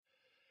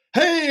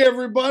Hey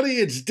everybody,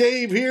 it's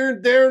Dave here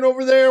and Darren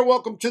over there.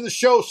 Welcome to the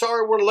show.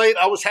 Sorry we're late.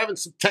 I was having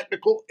some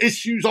technical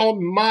issues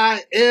on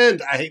my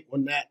end. I hate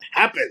when that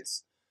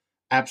happens.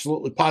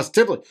 Absolutely,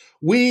 positively.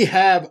 We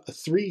have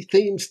 3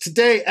 themes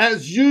today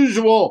as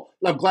usual.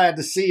 I'm glad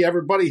to see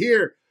everybody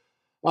here.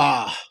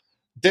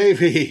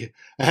 Davey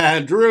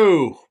and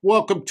Drew,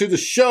 welcome to the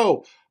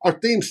show. Our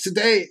themes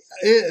today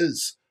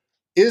is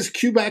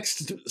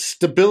QBack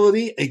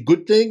stability a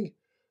good thing?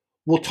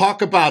 We'll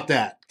talk about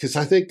that because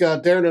I think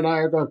Darren and I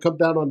are going to come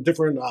down on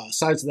different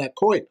sides of that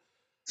coin.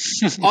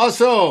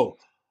 Also,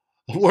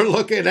 we're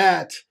looking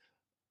at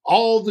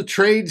all the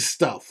trade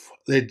stuff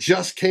that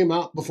just came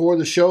out before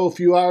the show a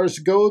few hours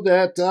ago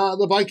that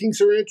the Vikings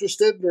are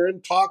interested and are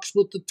in talks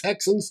with the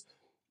Texans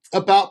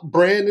about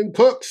Brandon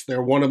Cooks.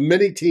 They're one of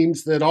many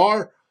teams that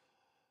are.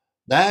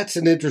 That's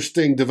an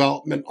interesting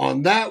development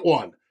on that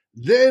one.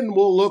 Then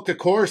we'll look, of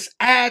course,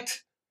 at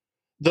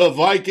the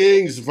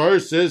Vikings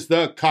versus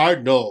the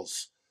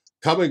Cardinals.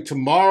 Coming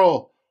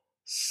tomorrow,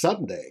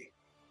 Sunday,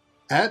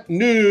 at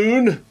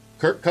noon,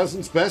 Kirk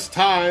Cousins' best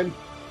time,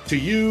 to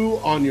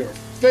you on your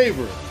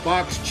favorite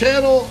Fox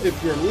channel,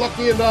 if you're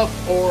lucky enough,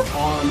 or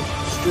on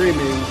streaming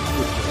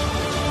with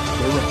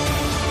the rest.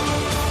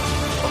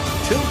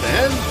 Until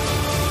then,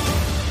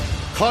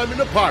 Climbing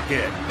the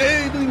Pocket,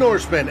 Daily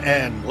Norseman,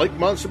 and Lake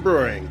Monster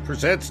Brewing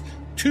presents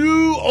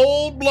 2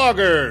 Old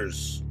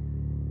Bloggers.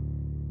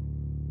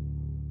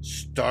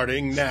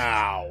 Starting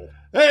now.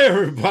 Hey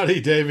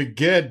everybody, Dave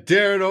again.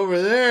 Darren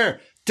over there.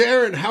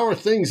 Darren, how are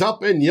things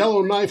up in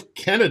Yellowknife,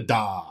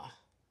 Canada?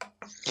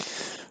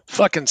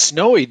 Fucking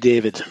snowy,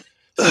 David.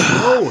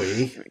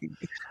 Snowy?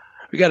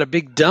 We got a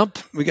big dump.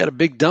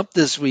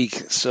 This week.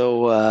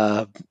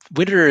 So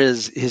winter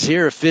is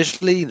here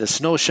officially. The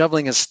snow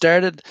shoveling has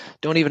started.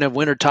 Don't even have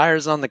winter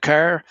tires on the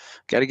car.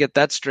 Got to get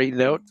that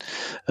straightened out.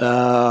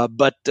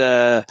 But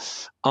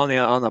on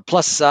the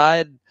plus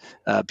side,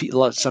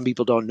 some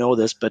people don't know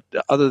this, but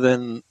other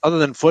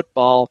than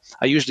football,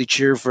 I usually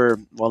cheer for.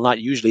 Well, not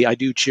usually. I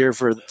do cheer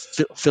for the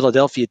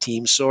Philadelphia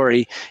team.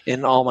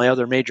 In all my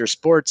other major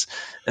sports,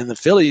 and the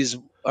Phillies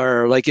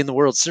are like in the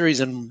World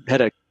Series and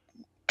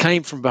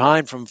came from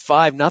behind from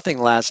 5-0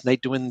 last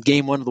night to win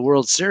Game 1 of the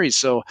World Series.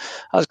 So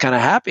I was kind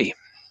of happy.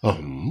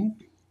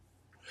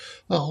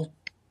 Well,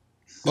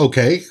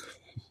 okay.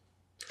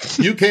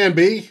 You can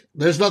be.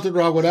 There's nothing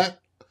wrong with that.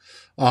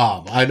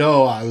 I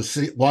know I was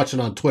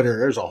watching on Twitter.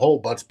 There's a whole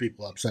bunch of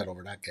people upset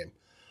over that game.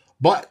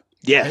 But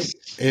yes,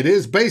 it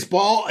is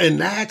baseball, and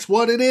that's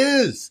what it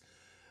is.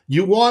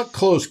 You want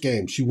close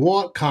games. You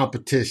want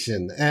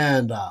competition.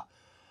 And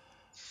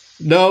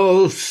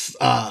no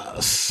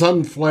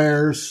sun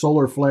flares,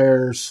 solar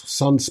flares,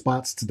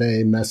 sunspots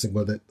today, messing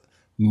with it.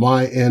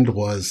 My end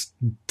was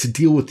to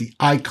deal with the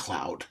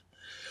iCloud.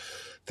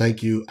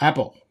 Thank you,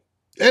 Apple.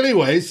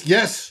 Anyways,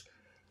 yes,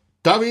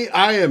 Dummy,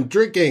 I am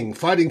drinking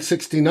Fighting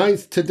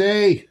 69th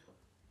today.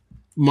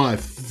 My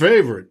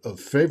favorite of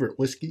favorite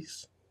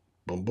whiskeys.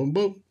 Boom, boom,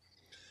 boom.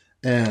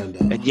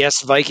 And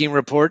yes, Viking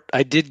Report,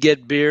 I did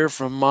get beer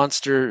from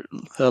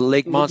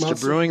Lake Monster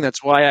Brewing.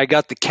 That's why I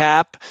got the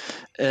cap.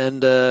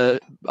 And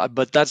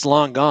but that's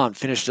long gone.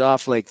 Finished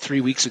off like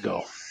 3 weeks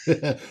ago.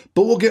 But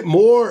we'll get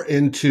more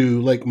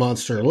into Lake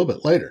Monster a little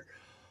bit later.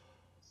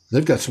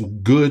 They've got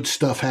some good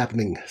stuff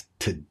happening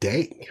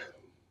today.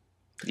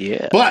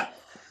 Yeah. But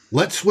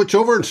let's switch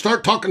over and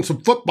start talking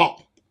some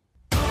football.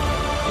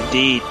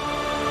 Indeed.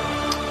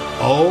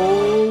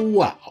 Oh,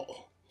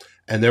 wow.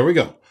 And there we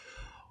go.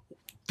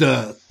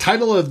 The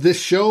title of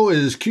this show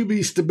is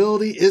QB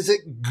Stability. Is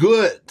it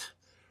good?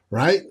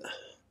 Right?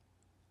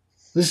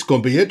 This is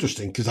going to be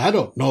interesting because I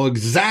don't know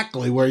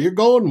exactly where you're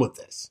going with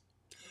this.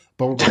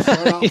 But we're going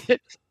to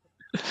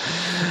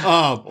start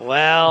off.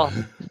 Well,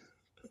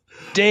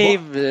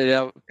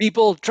 Dave,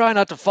 people try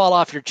not to fall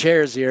off your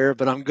chairs here,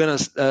 but I'm going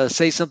to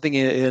say something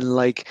in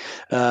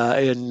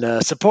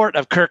support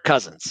of Kirk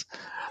Cousins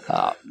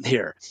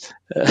here.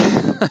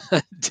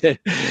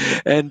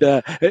 And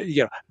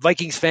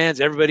Vikings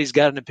fans, everybody's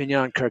got an opinion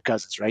on Kirk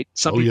Cousins, right?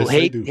 Some people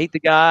hate the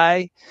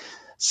guy.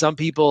 Some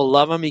people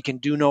love him. He can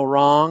do no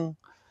wrong.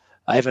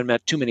 I haven't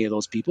met too many of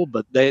those people,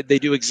 but they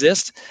do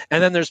exist.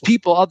 And then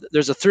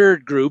there's a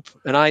third group,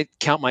 and I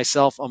count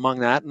myself among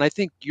that. And I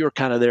think you're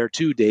kind of there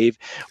too, Dave,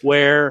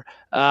 where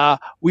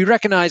we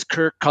recognize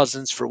Kirk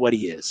Cousins for what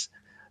he is.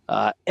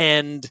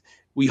 And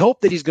we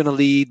hope that he's going to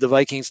lead the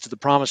Vikings to the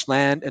promised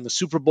land and the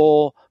Super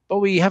Bowl, but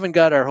we haven't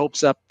got our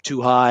hopes up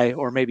too high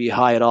or maybe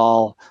high at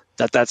all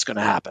that that's going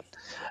to happen.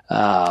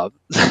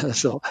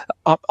 So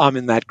I'm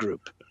in that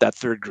group. That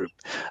third group.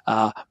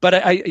 But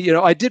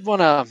I did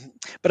want to,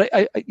 but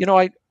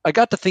I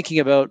got to thinking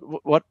about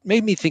what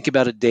made me think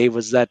about it, Dave,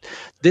 was that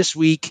this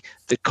week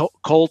the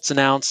Colts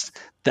announced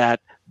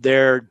that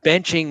they're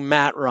benching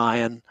Matt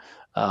Ryan,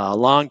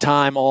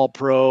 longtime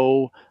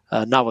All-Pro,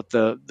 not with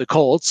the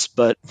Colts,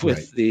 but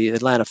with the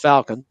Atlanta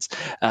Falcons,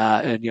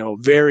 and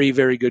very,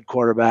 very good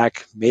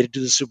quarterback, made it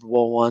to the Super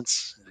Bowl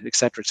once, et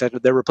cetera, et cetera.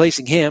 They're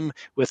replacing him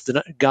with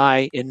the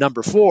guy in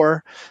number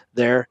 4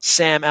 there,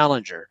 Sam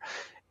Ehlinger.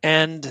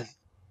 And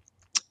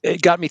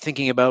it got me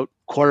thinking about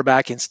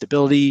quarterback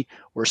instability.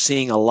 We're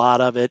seeing a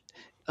lot of it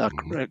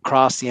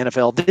across the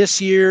NFL this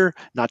year,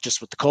 not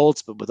just with the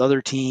Colts, but with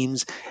other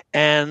teams.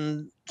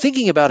 And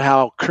thinking about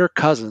how Kirk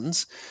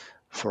Cousins,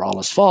 for all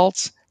his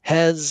faults,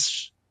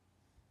 has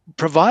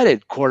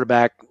provided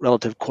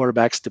relative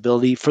quarterback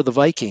stability for the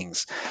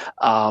Vikings.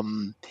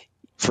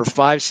 For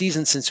 5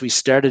 seasons since we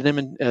signed him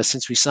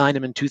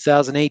in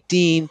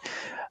 2018,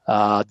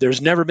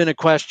 there's never been a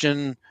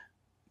question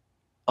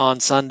on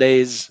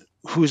Sundays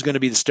who's going to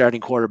be the starting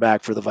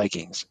quarterback for the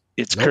Vikings.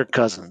 It's Kirk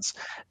Cousins.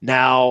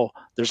 Now,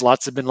 there's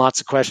been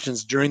lots of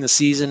questions during the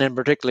season and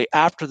particularly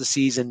after the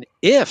season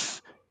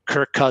if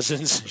Kirk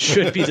Cousins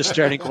should be the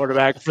starting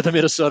quarterback for the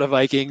Minnesota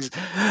Vikings.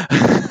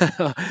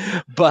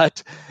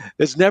 But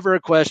there's never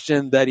a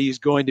question that he's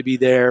going to be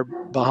there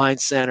behind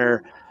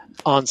center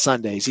on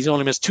Sundays. He's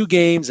only missed 2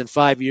 games in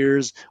 5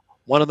 years.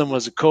 One of them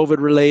was COVID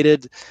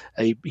related.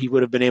 He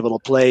would have been able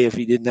to play if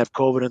he didn't have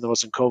COVID and there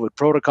wasn't COVID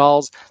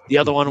protocols. The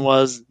other one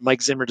was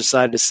Mike Zimmer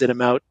decided to sit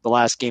him out the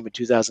last game of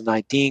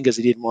 2019 because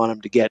he didn't want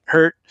him to get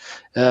hurt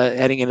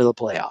heading into the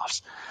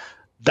playoffs.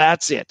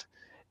 That's it.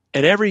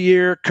 And every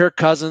year, Kirk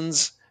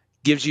Cousins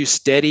gives you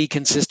steady,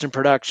 consistent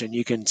production.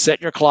 You can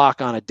set your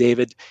clock on it,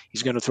 David.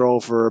 He's going to throw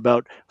for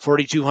about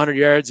 4,200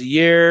 yards a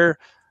year,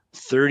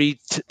 30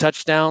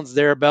 touchdowns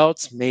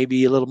thereabouts,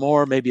 maybe a little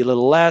more, maybe a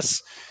little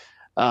less.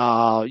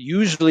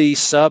 Usually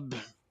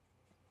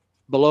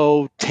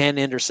below 10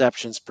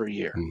 interceptions per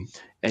year.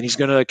 And he's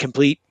going to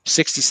complete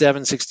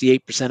 67,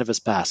 68% of his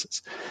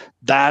passes.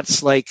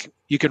 That's like,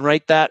 you can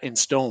write that in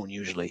stone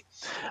usually.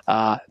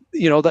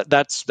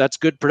 That's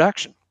good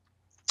production.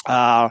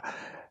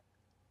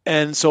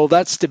 And so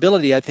that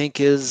stability, I think,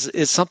 is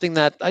something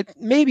that I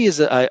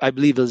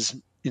believe is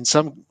in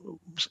some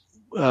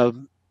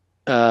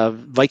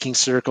Viking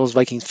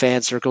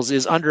fan circles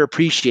is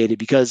underappreciated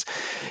because,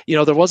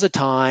 there was a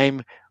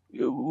time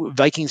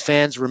Vikings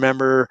fans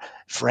remember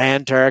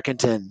Fran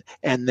Tarkenton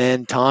and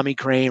then Tommy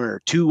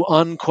Kramer, 2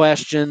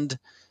 unquestioned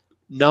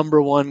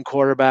number 1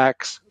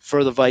 quarterbacks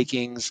for the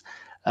Vikings.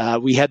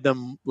 We had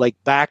them like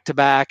back to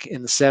back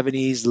in the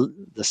 70s,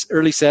 the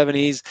early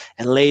 70s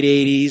and late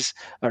 80s,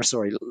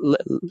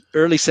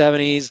 early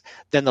 70s,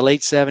 then the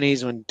late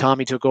 70s when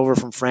Tommy took over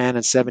from Fran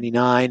in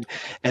 79.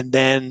 And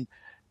then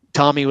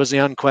Tommy was the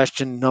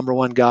unquestioned number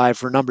 1 guy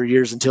for a number of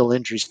years until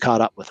injuries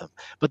caught up with him.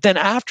 But then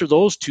after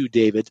those 2,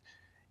 David,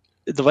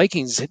 the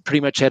Vikings had pretty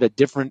much had a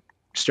different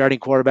starting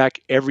quarterback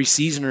every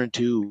season or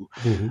 2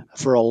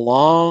 for a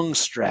long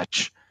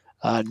stretch.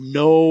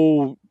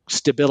 No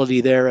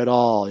stability there at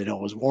all. It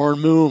was Warren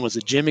Moon, was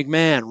it Jim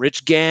McMahon,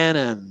 Rich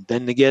Gannon,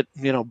 then they get,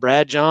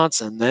 Brad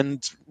Johnson, then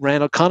it's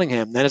Randall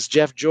Cunningham, then it's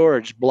Jeff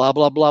George, blah,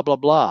 blah, blah, blah,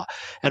 blah.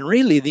 And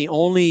really the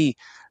only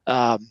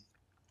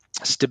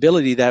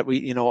stability that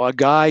a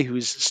guy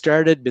who's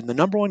been the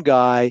number 1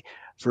 guy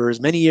for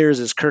as many years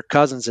as Kirk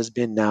Cousins has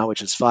been now,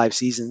 which is 5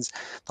 seasons.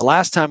 The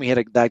last time we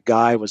had that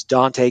guy was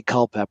Dante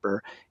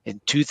Culpepper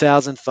in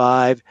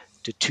 2005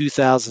 to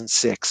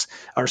 2006.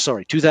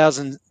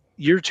 2000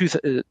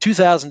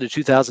 to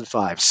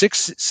 2005.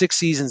 Six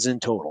seasons in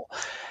total.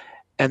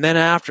 And then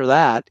after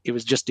that, it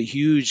was just a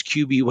huge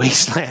QB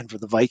wasteland for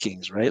the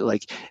Vikings, right?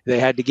 Like they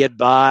had to get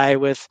by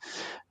with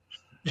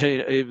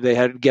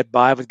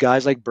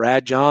guys like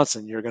Brad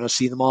Johnson. You're going to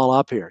see them all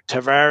up here.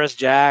 Tavares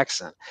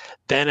Jackson.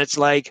 Then it's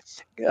like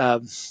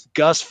Gus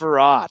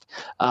Frerotte,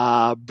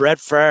 Brett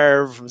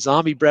Favre,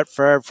 zombie Brett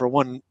Favre for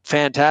one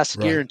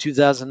fantastic year in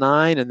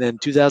 2009, and then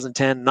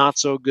 2010 not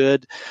so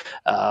good,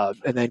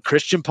 and then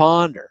Christian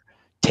Ponder,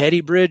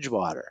 Teddy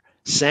Bridgewater,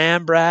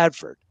 Sam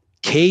Bradford,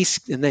 Case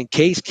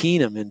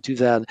Keenum in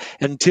 2000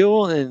 and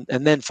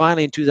then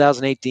finally in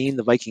 2018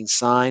 the Vikings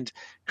signed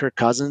Kirk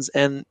Cousins,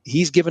 and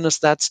he's given us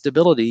that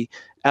stability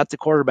at the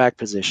quarterback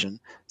position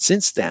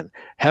since then.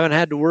 Haven't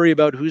had to worry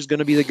about who's going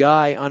to be the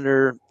guy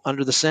under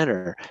the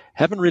center.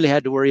 Haven't really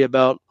had to worry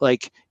about,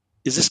 like,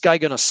 is this guy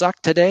going to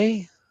suck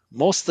today?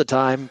 Most of the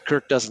time,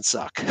 Kirk doesn't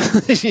suck.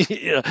 Most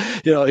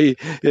of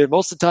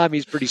the time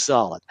he's pretty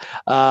solid.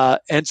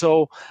 And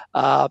so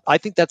I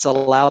think that's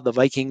allowed the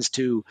Vikings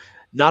to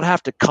not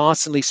have to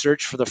constantly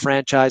search for the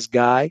franchise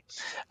guy.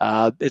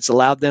 It's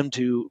allowed them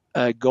to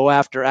go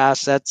after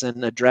assets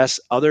and address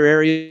other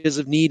areas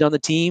of need on the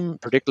team,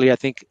 particularly, I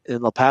think,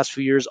 in the past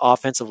few years,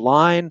 offensive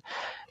line.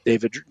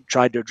 They've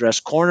tried to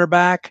address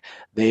cornerback.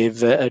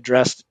 They've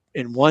addressed,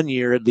 in 1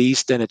 year at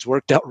least, and it's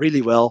worked out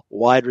really well,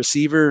 wide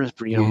receiver,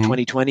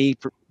 2020,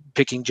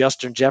 picking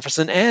Justin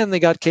Jefferson, and they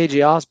got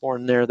KJ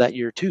Osborne there that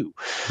year too.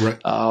 Right.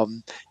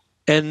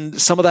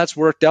 And some of that's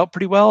worked out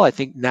pretty well. I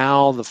think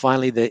now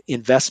finally the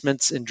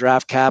investments in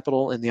draft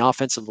capital in the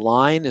offensive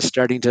line is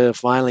starting to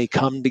finally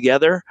come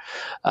together.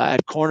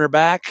 At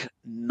cornerback,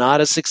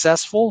 not as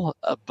successful,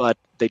 but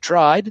they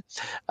tried.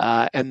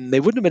 And they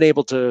wouldn't have been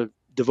able to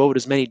devote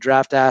as many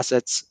draft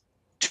assets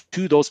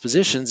to those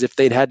positions if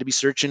they'd had to be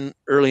searching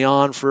early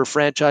on for a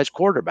franchise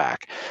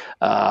quarterback.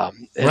 Right.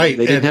 They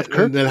didn't have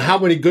Kirk. And then how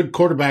many good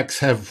quarterbacks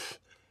have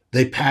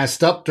they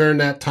passed up during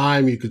that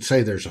time? You could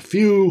say there's a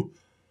few,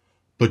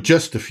 but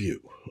just a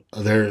few.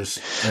 There's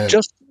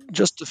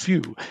Just a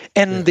few.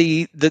 And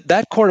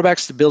that quarterback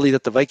stability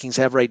that the Vikings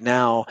have right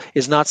now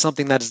is not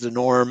something that is the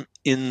norm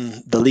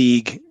in the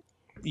league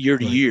year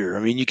to year. I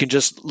mean, you can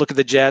just look at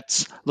the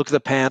Jets, look at the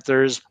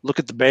Panthers, look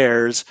at the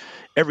Bears.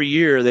 Every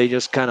year they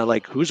just kind of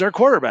like, who's our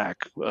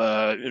quarterback?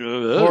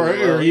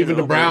 Or even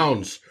the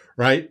Browns,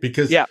 right?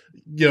 Because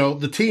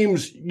the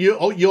teams, you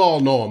all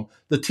know them.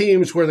 The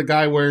teams where the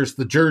guy wears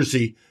the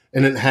jersey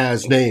and it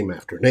has name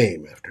after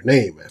name after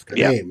name after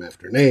name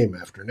after name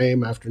after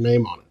name after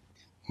name on it.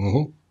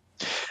 Mm-hmm.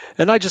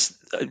 And I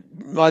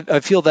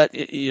feel that,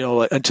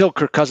 until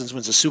Kirk Cousins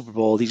wins the Super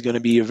Bowl, he's going to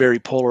be a very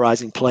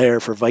polarizing player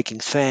for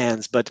Vikings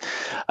fans. But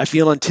I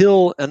feel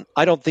and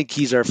I don't think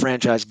he's our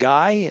franchise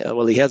guy.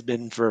 Well, he has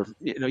been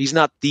he's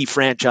not the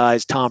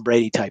franchise Tom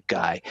Brady type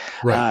guy.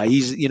 Right.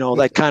 He's,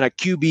 that kind of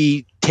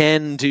QB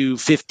 10 to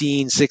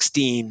 15,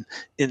 16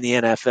 in the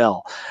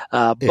NFL.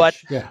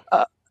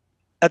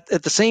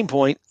 At the same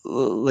point,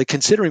 like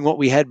considering what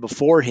we had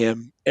before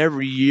him,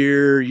 every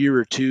year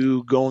or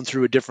two, going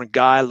through a different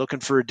guy, looking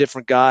for a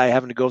different guy,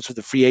 having to go through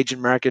the free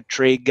agent market,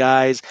 trade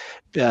guys,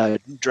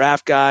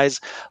 draft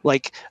guys.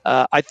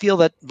 I feel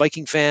that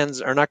Viking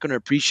fans are not going to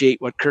appreciate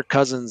what Kirk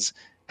Cousins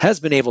has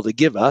been able to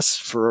give us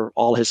for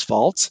all his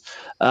faults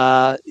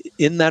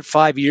in that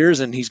 5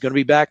 years, and he's going to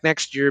be back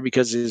next year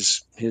because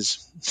I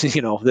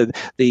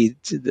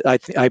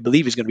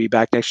believe he's going to be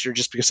back next year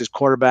just because his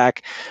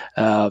quarterback,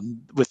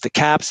 with the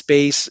cap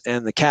space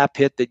and the cap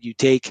hit that you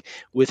take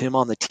with him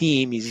on the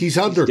team, he's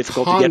under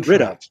difficult to get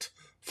rid of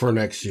for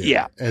next year.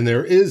 Yeah, and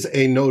there is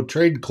a no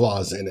trade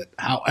clause in it.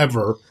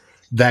 However,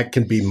 that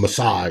can be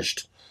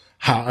massaged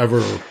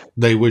however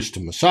they wish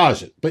to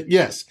massage it. But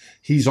yes,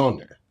 he's on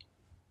there.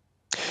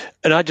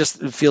 And I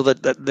just feel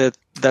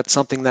that's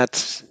something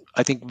that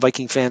I think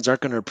Viking fans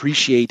aren't going to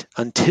appreciate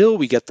until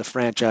we get the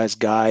franchise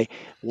guy,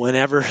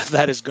 whenever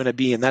that is going to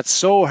be. And that's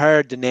so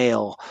hard to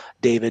nail,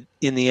 David,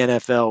 in the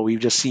NFL. We've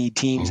just seen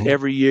teams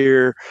every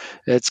year.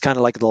 It's kind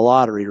of like the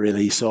lottery,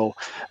 really. So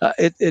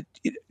it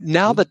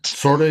now that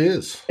sort of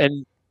is.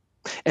 And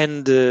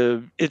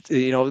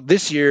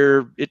this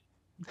year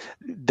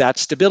that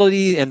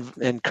stability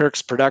and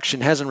Kirk's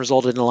production hasn't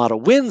resulted in a lot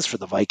of wins for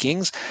the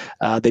Vikings.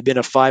 They've been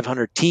a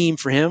 500 team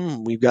for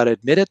him. We've got to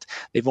admit it.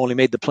 They've only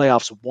made the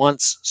playoffs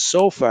once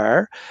so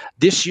far.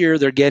 This year,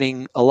 they're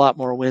getting a lot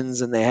more wins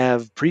than they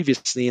have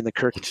previously in the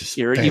Kirk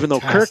era.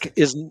 Fantastic.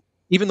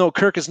 Even though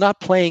Kirk is not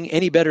playing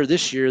any better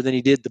this year than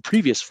he did the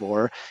previous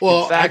 4.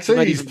 Well, in fact,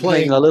 actually, he's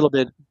playing a little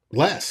bit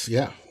less.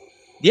 Yeah.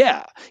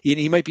 Yeah,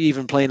 he might be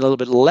even playing a little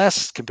bit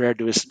less compared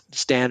to his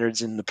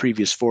standards in the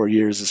previous 4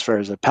 years as far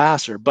as a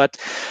passer. But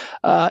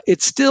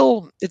it's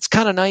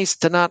kind of nice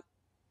to not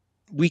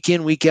week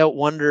in, week out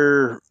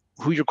wonder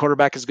who your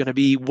quarterback is going to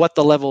be, what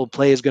the level of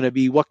play is going to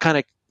be, what kind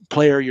of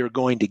player you're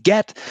going to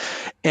get.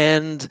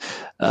 And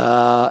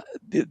I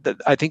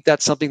think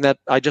that's something that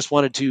I just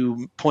wanted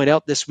to point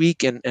out this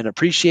week and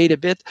appreciate a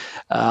bit.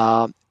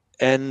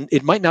 And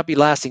it might not be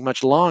lasting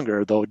much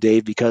longer, though,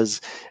 Dave,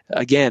 because,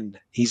 again,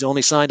 he's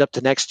only signed up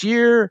to next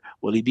year.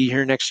 Will he be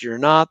here next year or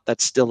not?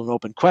 That's still an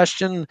open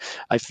question.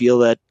 I feel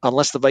that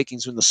unless the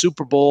Vikings win the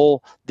Super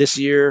Bowl this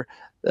year,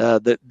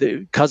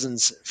 the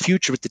Cousins'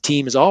 future with the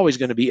team is always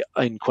going to be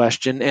in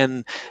question.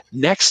 And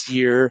next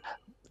year,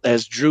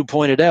 as Drew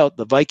pointed out,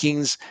 the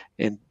Vikings,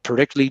 and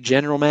particularly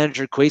general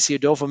manager Kwesi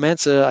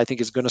Adofo-Mensah, I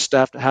think is going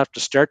to have to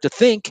start to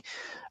think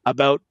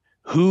about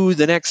who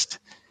the next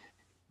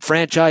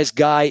franchise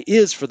guy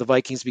is for the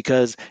Vikings,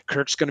 because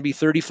Kirk's going to be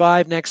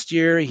 35 next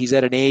year. He's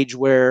at an age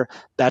where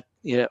that,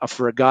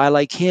 for a guy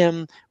like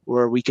him,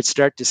 where we could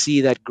start to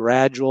see that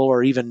gradual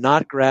or even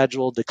not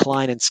gradual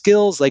decline in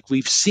skills like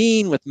we've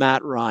seen with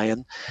Matt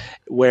Ryan,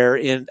 where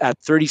at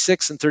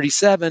 36 and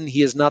 37,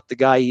 he is not the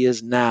guy he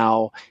is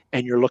now,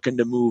 and you're looking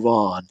to move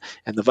on.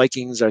 And the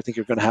Vikings, I think,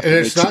 are going to have to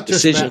make some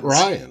decisions. It's not just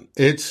Matt Ryan.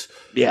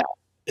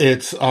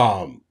 It's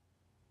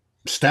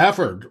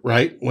Stafford,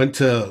 right? Went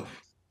to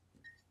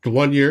the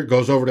 1 year,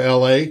 goes over to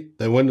L.A.,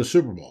 they win the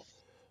Super Bowl.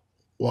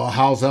 Well,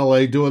 how's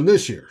L.A. doing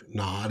this year?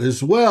 Not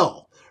as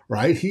well,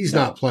 right? He's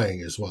not playing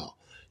as well.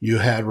 You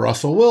had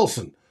Russell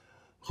Wilson,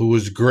 who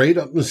was great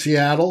up in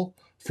Seattle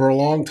for a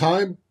long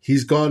time.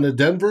 He's gone to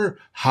Denver.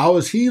 How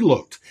has he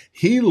looked?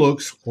 He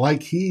looks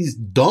like he's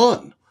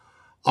done.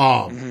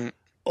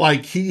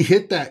 Like he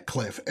hit that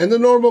cliff. And the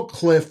normal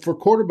cliff for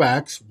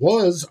quarterbacks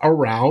was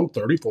around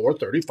 34,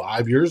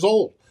 35 years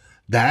old.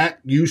 That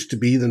used to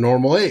be the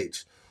normal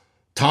age.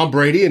 Tom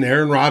Brady and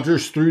Aaron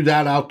Rodgers threw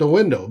that out the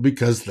window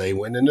because they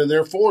went into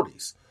their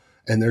 40s.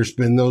 And there's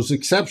been those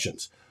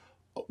exceptions.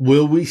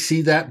 Will we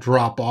see that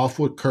drop off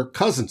with Kirk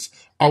Cousins?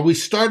 Are we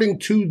starting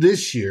to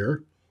this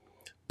year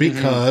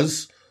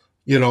because,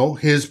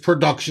 his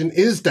production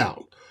is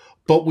down?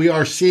 But we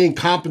are seeing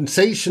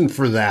compensation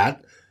for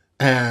that.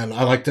 And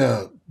I like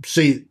to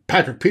see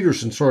Patrick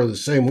Peterson sort of the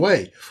same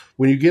way.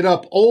 When you get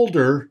up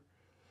older,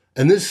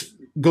 and this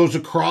goes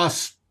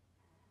across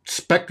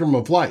spectrum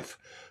of life,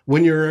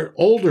 when you're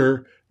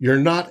older, you're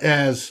not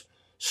as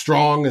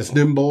strong, as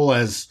nimble,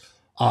 as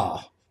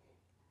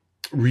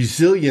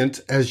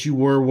resilient as you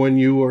were when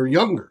you were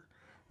younger,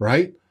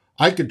 right?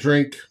 I could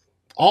drink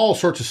all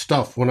sorts of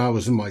stuff when I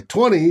was in my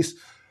 20s,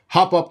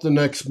 hop up the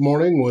next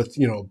morning with,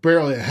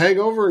 barely a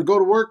hangover and go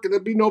to work, and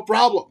it'd be no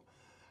problem.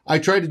 I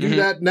try to do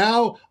that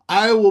now.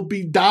 I will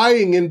be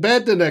dying in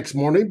bed the next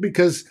morning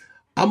because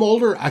I'm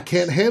older. I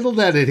can't handle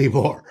that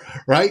anymore,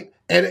 right?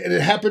 And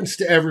it happens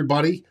to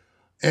everybody.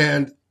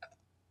 And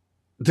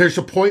there's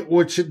a point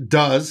which it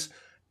does.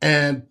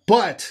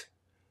 But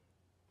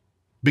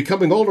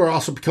becoming older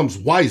also becomes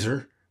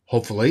wiser,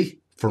 hopefully,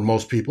 for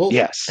most people.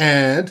 Yes.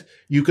 And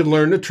you can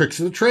learn the tricks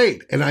of the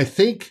trade. And I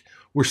think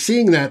we're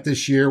seeing that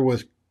this year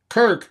with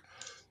Kirk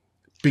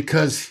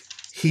because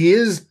he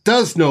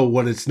does know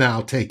what it's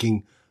now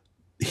taking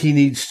he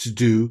needs to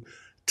do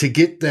to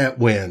get that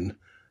win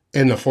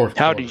in the fourth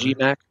quarter. Howdy,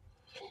 G-Mac.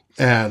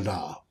 And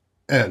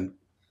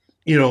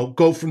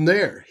go from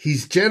there.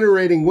 He's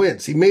generating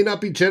wins. He may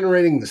not be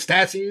generating the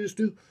stats he used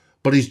to,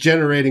 but he's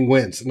generating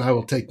wins. And I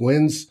will take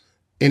wins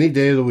any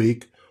day of the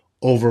week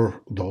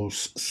over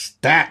those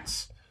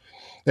stats.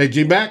 Hey,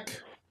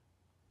 G-Mac,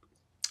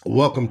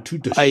 welcome to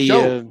the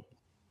show.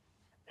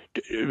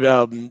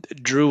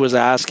 Drew was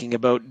asking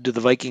about, do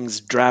the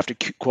Vikings draft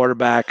a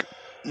quarterback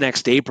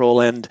next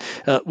April? And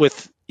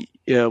with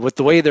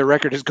the way their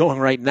record is going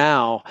right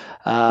now,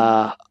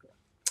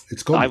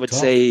 it's going. I would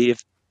say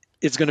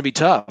it's going to be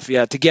tough,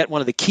 to get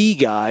one of the key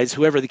guys,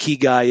 whoever the key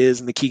guy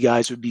is, and the key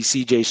guys would be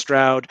C.J.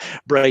 Stroud,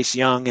 Bryce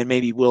Young, and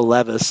maybe Will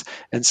Levis,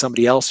 and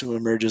somebody else who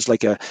emerges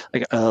like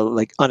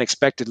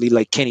unexpectedly,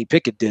 like Kenny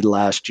Pickett did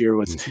last year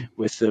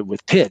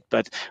with Pitt.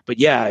 But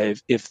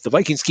if the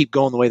Vikings keep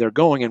going the way they're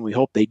going, and we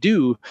hope they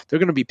do, they're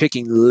going to be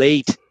picking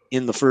late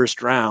in the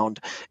first round,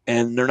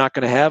 and they're not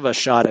going to have a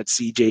shot at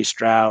C.J.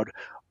 Stroud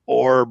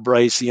or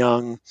Bryce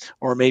Young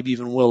or maybe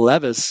even Will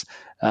Levis.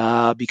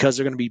 Because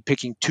they're going to be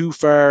picking too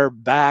far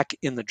back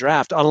in the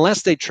draft,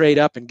 unless they trade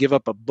up and give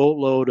up a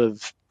boatload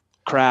of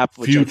crap,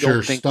 which future I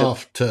don't think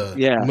stuff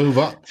to move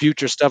up.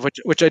 Future stuff,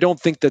 which I don't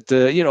think that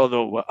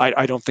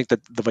I don't think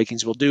that the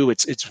Vikings will do.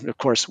 It's of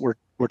course we're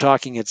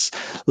talking it's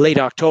late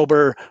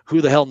October.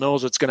 Who the hell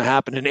knows what's going to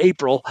happen in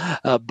April?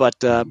 But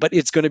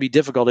it's going to be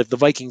difficult if the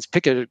Vikings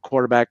pick a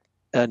quarterback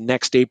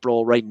next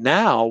April. Right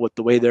now, with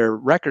the way their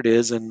record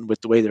is and with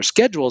the way their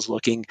schedule is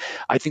looking,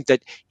 I think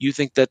that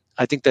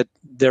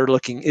they're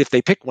looking, if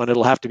they pick one,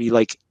 it'll have to be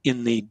like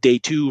in the day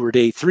 2 or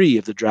day 3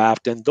 of the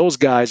draft, and those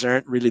guys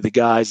aren't really the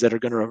guys that are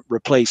going to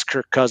replace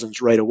Kirk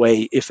Cousins right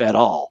away, if at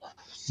all.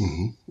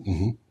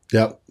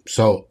 Yep.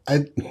 So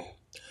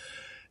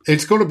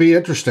it's going to be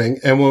interesting.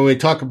 And when we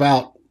talk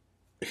about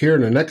here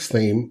in the next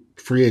theme,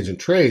 free agent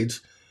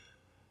trades,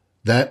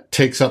 that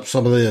takes up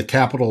some of the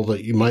capital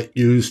that you might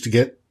use to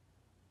get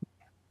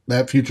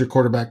that future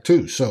quarterback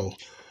too. So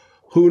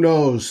who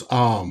knows?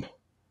 And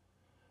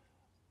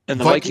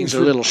the Vikings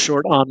are a little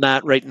short on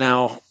that right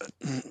now,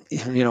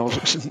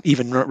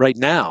 even right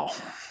now.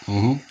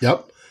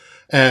 Yep.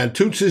 And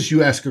Toonses,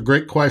 you ask a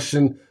great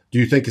question. Do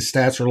you think his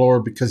stats are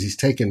lower because he's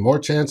taking more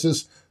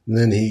chances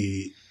than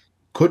he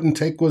couldn't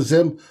take with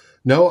Zim?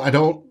 No, I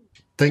don't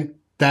think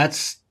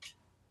that's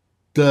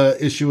the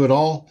issue at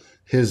all.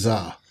 His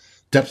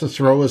depth of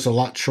throw is a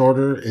lot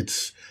shorter.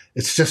 It's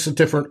just a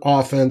different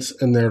offense,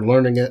 and they're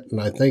learning it. And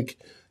I think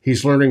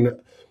he's learning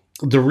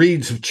the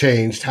reads have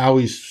changed, how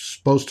he's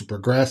supposed to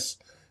progress.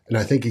 And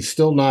I think he's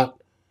still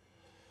not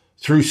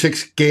through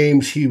 6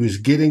 games. He was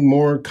getting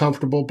more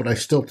comfortable, but I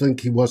still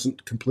think he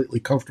wasn't completely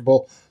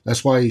comfortable.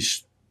 That's why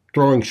he's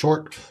throwing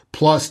short.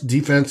 Plus,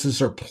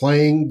 defenses are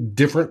playing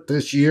different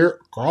this year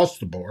across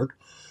the board.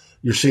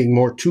 You're seeing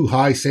more 2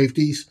 high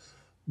safeties.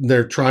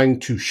 They're trying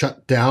to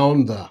shut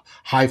down the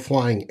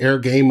high-flying air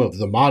game of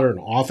the modern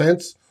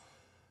offense.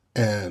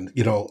 And,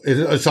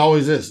 it's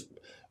always this.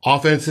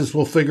 Offenses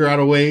will figure out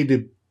a way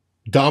to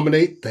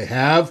dominate. They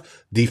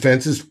have.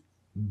 Defenses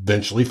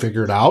eventually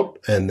figure it out,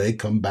 and they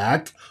come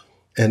back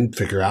and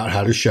figure out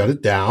how to shut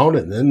it down.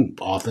 And then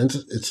offense,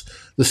 it's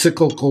the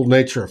cyclical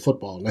nature of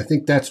football. And I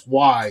think that's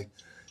why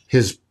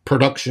his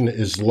production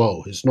is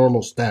low. His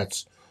normal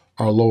stats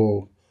are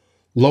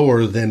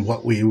lower than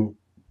what we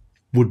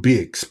would be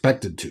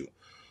expected to.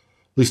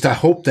 At least I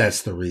hope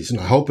that's the reason.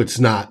 I hope it's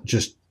not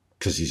just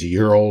because he's a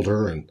year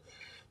older and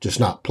just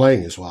not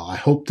playing as well. I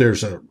hope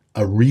there's a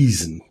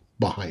reason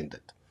behind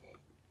it.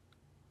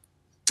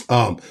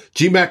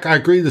 GMAC, I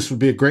agree. This would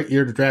be a great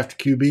year to draft a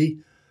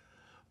QB.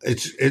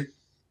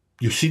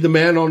 You see the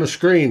man on the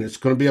screen. It's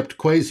going to be up to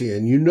Kwesi,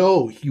 and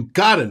you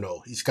got to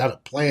know he's got a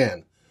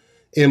plan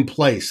in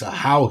place of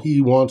how he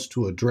wants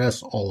to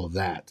address all of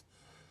that.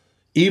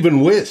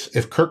 Even with,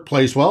 if Kirk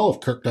plays well,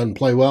 if Kirk doesn't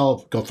play well,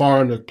 if we go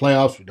far in the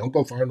playoffs, we don't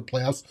go far in the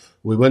playoffs,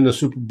 we win the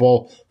Super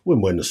Bowl, we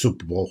win the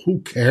Super Bowl.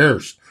 Who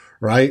cares,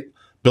 right?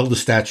 Build a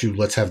statue.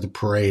 Let's have the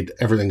parade.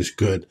 Everything's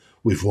good.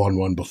 We've won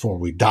one before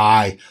we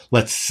die.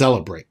 Let's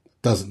celebrate.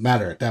 Doesn't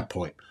matter at that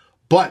point.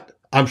 But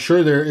I'm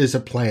sure there is a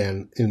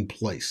plan in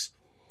place.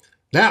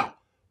 Now,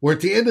 we're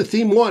at the end of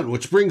Theme 1,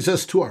 which brings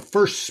us to our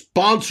first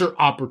sponsor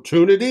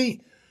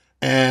opportunity.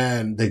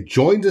 And they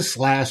joined us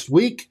last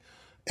week,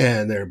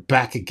 and they're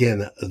back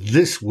again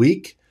this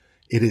week.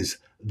 It is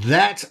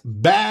That's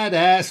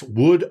Badass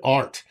Wood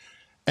Art.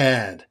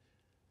 And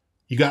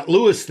You got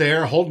Lewis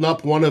there holding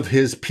up one of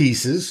his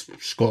pieces,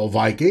 Skull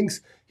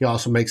Vikings. He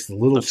also makes the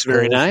little skulls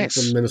very nice.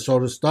 With the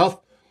Minnesota stuff.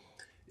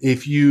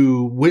 If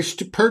you wish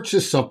to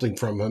purchase something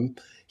from him,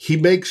 he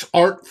makes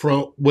art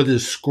with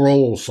his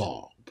scroll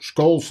saw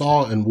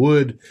and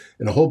wood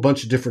and a whole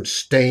bunch of different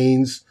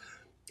stains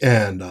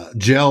and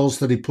gels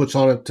that he puts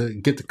on it to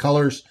get the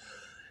colors.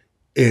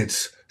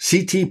 It's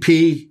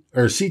CTP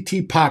or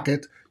CT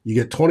Pocket. You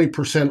get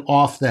 20%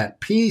 off that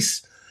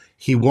piece.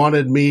 He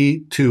wanted me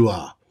to,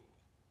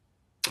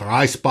 or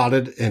I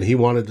spotted, and he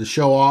wanted to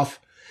show off.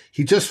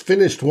 He just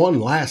finished one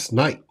last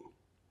night.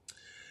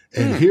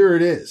 And here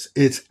it is.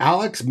 It's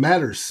Alex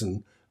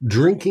Matterson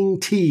drinking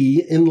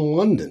tea in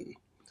London.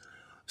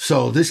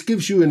 So this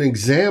gives you an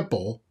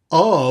example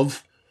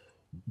of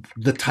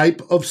the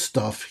type of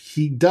stuff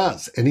he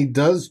does. And he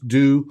does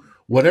do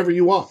whatever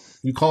you want.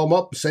 You call him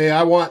up and say,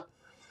 I want,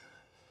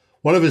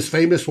 one of his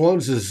famous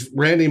ones is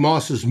Randy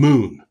Moss's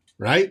Moon,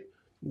 right?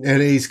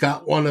 And he's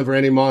got one of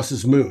Randy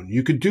Moss's Moon.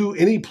 You could do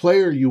any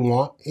player you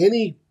want,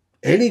 any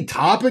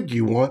topic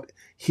you want,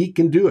 he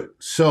can do it.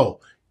 So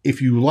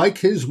if you like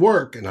his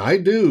work, and I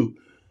do,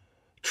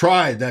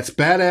 try. That's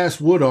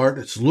Badass Wood Art.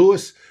 It's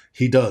Lewis.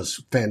 He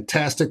does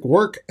fantastic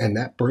work. And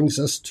that brings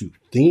us to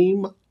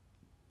theme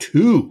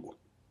 2.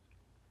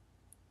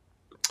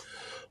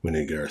 We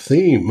need to get our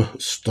theme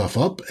stuff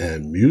up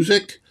and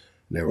music.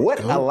 There we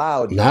go.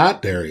 Allowed?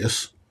 Not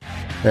Darius.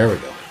 There we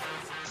go.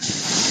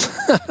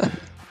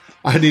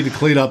 I need to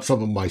clean up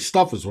some of my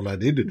stuff is what I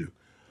need to do.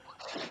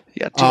 You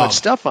got too much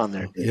stuff on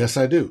there. Yes,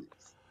 I do.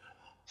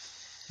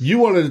 You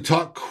wanted to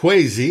talk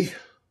Kwesi,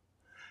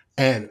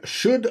 and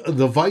should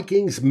the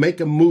Vikings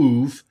make a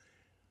move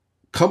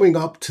coming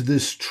up to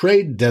this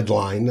trade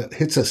deadline that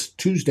hits us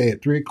Tuesday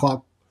at 3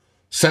 o'clock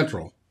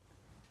Central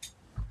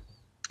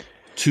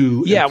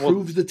to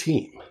improve the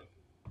team?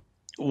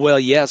 Well,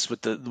 yes,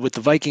 with the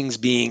Vikings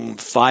being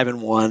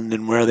 5-1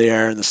 and where they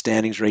are in the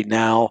standings right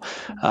now,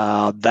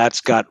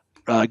 that's got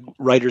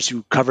writers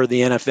who cover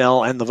the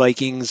NFL and the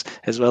Vikings,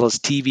 as well as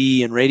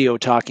TV and radio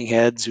talking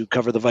heads who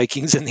cover the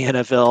Vikings and the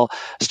NFL,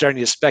 starting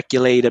to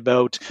speculate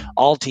about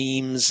all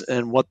teams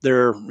and what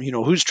they're,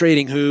 who's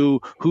trading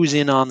who's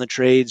in on the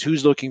trades,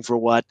 who's looking for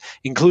what,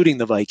 including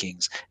the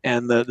Vikings.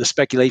 And the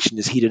speculation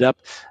is heated up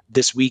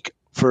this week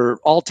for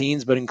all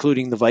teams, but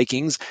including the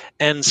Vikings.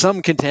 And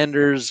some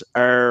contenders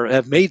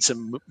have made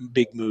some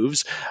big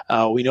moves.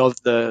 We know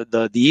that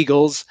the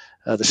Eagles,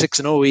 the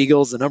 6-0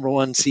 Eagles, the number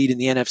 1 seed in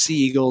the NFC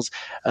Eagles,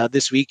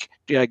 this week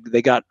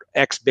they got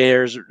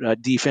ex-Bears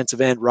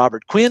defensive end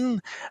Robert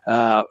Quinn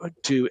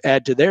to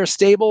add to their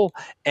stable,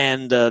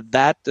 and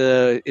that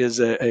is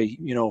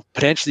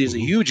potentially is a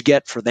huge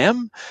get for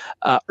them.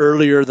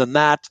 Earlier than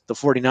that, the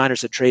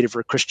 49ers had traded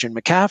for Christian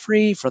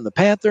McCaffrey from the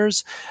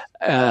Panthers.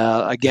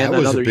 Again,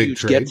 another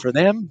huge get for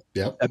them.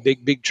 Yep. A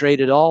big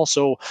trade at all.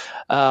 So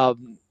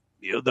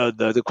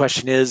the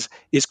question is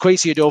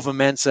Kwesi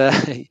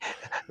Adofo-Mensah,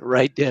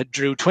 right?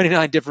 Drew,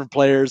 29 different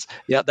players.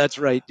 Yeah, that's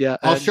right. Yeah,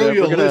 I'll show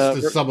you a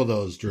list of some of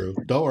those, Drew.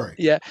 Don't worry.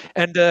 Yeah,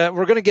 and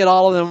we're going to get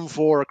all of them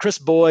for Chris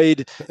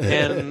Boyd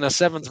and a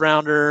 7th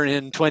rounder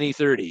in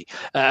 2030.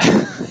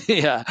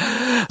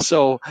 Yeah,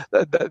 so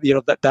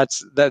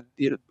that's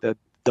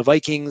the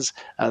Vikings.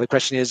 The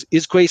question is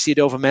Kwesi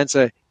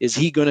Adofo-Mensah, is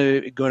he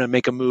going to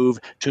make a move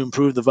to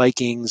improve the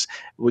Vikings,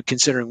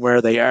 considering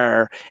where they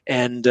are?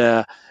 And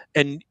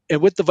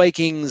with the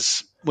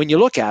Vikings, when you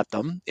look at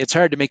them, it's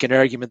hard to make an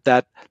argument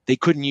that they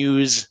couldn't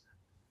use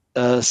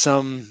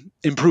some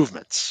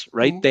improvements,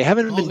 right? They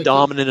haven't been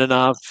dominant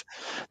enough.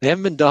 They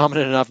haven't been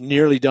dominant enough,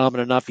 nearly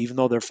dominant enough, even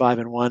though they're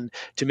 5-1,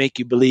 to make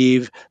you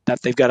believe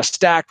that they've got a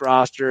stacked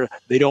roster.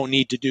 They don't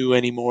need to do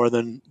any more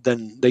than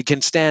they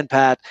can stand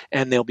pat,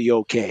 and they'll be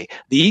okay.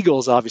 The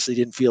Eagles obviously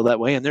didn't feel that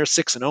way, and they're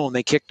 6-0, and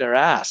they kicked their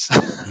ass.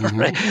 Mm-hmm.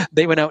 Right?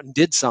 They went out and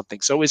did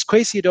something. So is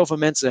Kwesi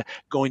Adofo-Mensah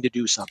going to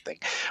do something?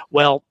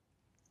 Well,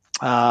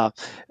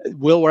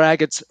 Will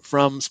Ragatz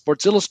from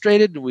Sports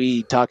Illustrated.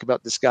 We talk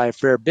about this guy a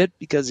fair bit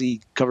because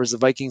he covers the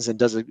Vikings and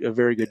does a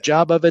very good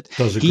job of it.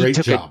 Does a great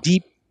job.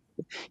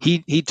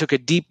 He took a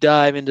deep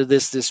dive into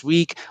this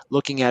week,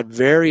 looking at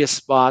various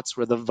spots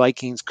where the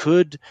Vikings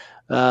could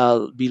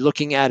be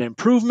looking at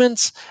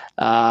improvements,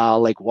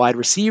 like wide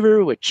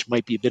receiver, which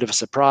might be a bit of a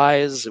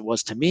surprise. It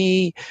was to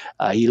me.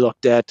 He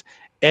looked at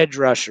edge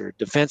rusher,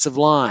 defensive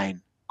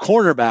line,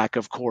 cornerback,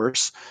 of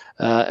course,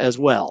 as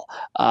well,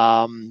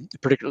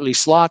 particularly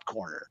slot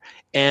corner.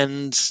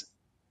 And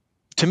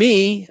to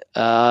me,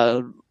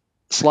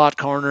 slot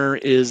corner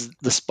is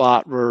the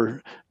spot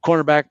where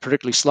cornerback,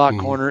 particularly slot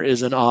corner,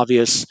 is an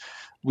obvious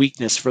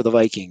weakness for the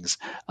Vikings.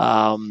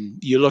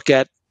 You look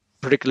at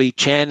particularly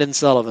Chandon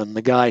Sullivan,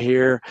 the guy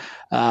here,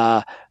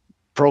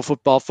 Pro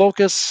Football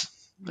Focus,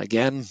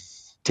 again,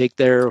 take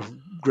their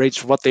grades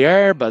for what they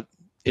are, but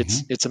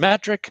it's a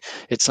metric.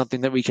 It's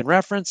something that we can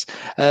reference.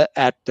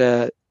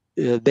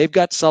 They've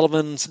got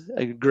Sullivan's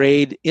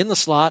grade in the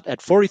slot at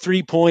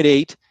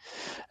 43.8.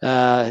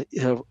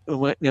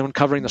 When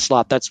covering the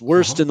slot, that's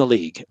worst in the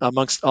league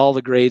amongst all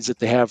the grades that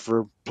they have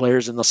for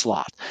players in the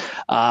slot.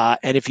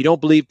 And if you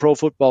don't believe Pro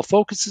Football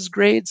Focus's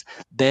grades,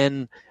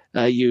 then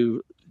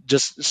you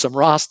just some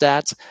raw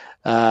stats.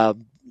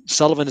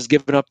 Sullivan has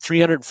given up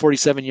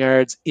 347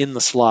 yards in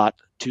the slot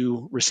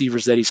to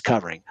receivers that he's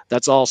covering.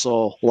 That's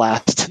also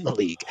last in the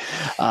league.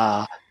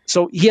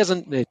 So he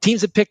hasn't.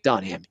 Teams have picked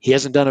on him. He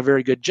hasn't done a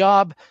very good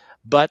job,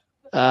 but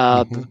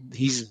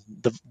he's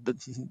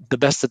the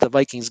best that the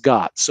Vikings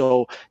got.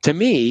 So to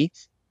me,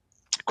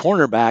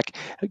 cornerback,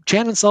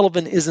 Chandon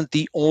Sullivan isn't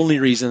the only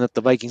reason that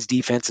the Vikings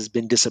defense has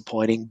been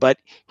disappointing, but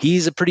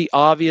he's a pretty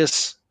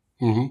obvious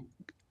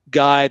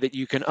guy that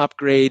you can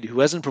upgrade who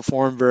hasn't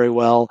performed very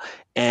well.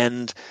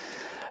 And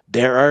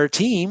there are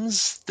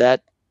teams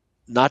that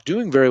not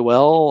doing very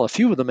well, a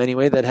few of them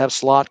anyway, that have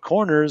slot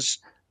corners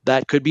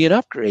that could be an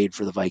upgrade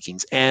for the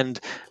Vikings. And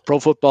Pro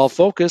Football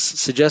Focus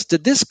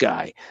suggested this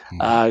guy,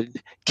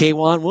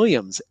 K'Waun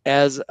Williams,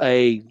 as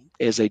a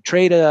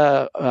trade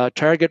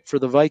target for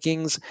the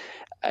Vikings.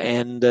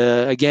 And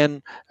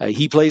again,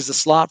 he plays the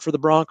slot for the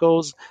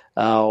Broncos.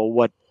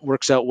 What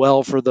works out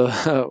well for the,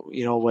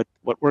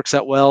 what works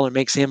out well and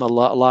makes him a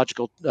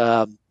logical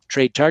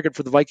trade target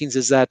for the Vikings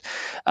is that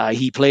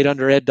he played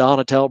under Ed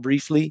Donatel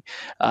briefly.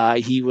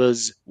 He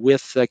was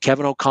with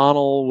Kevin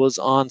O'Connell, was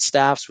on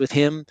staffs with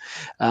him,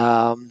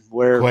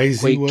 where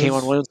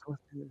K'Waun Williams.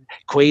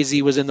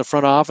 Kwesi was in the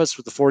front office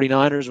with the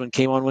 49ers when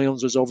K'Waun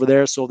Williams was over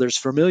there. So there's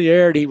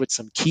familiarity with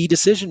some key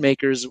decision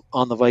makers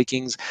on the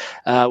Vikings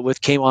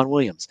with K'Waun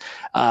Williams.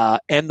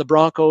 And the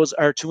Broncos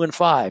are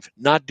 2-5,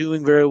 not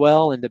doing very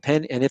well. And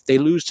if they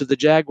lose to the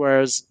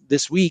Jaguars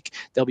this week,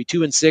 they'll be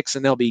 2-6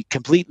 and they'll be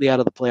completely out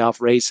of the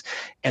playoff race.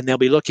 And they'll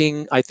be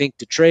looking, I think,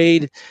 to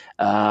trade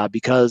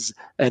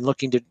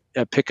looking to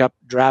pick up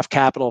draft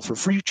capital for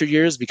future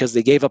years because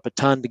they gave up a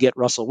ton to get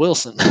Russell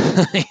Wilson.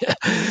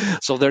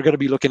 So they're going to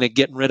be looking at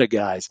getting rid of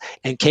guys.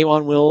 And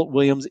K'Waun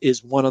Williams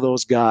is one of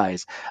those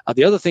guys.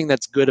 The other thing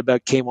that's good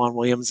about K'Waun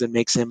Williams and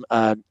makes him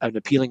an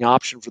appealing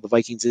option for the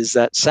Vikings is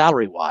that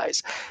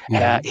salary-wise.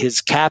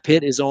 His cap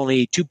hit is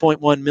only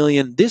 $2.1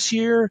 million this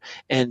year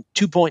and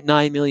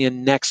 $2.9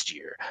 million next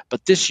year.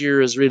 But this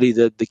year is really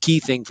the key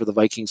thing for the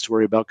Vikings to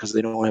worry about because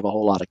they don't have a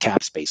whole lot of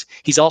cap space.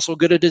 He's also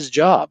good at his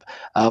job.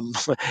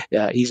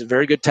 He's a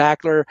very good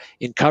tackler.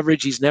 In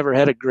coverage, he's never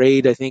had a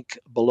grade, I think,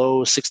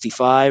 below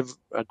 65,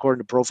 according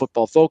to Pro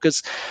Football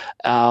Focus.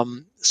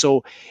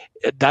 So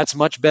that's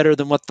much better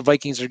than what the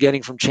Vikings are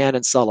getting from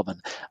Chandon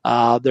Sullivan.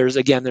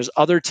 There's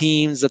other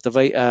teams that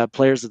the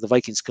players that the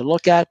Vikings can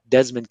look at.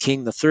 Desmond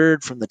King III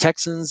from the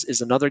Texans is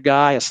another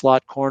guy, a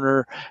slot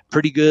corner,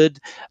 pretty good.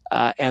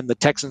 And the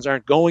Texans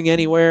aren't going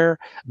anywhere.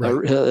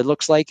 Right. It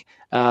looks like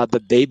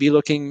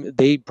that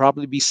they'd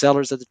probably be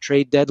sellers at the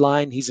trade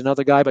deadline. He's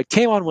another guy. But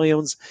K'Waun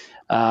Williams,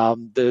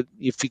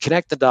 if you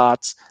connect the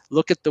dots,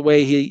 look at the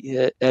way he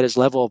at his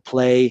level of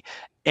play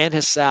and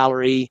his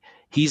salary.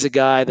 He's a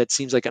guy that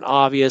seems like an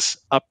obvious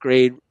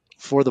upgrade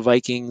for the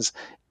Vikings,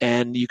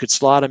 and you could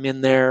slot him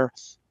in there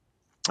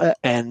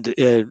and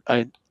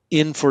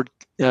in for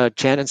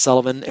Chandon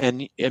Sullivan,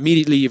 and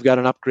immediately you've got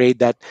an upgrade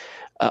that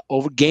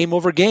over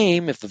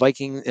game,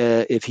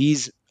 if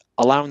he's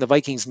allowing the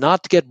Vikings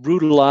not to get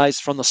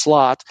brutalized from the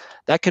slot,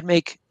 that could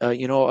make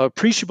an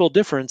appreciable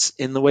difference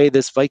in the way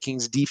this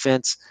Vikings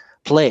defense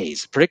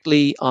plays,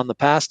 particularly on the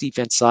pass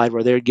defense side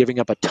where they're giving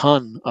up a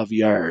ton of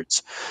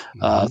yards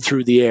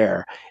through the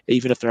air,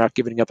 even if they're not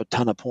giving up a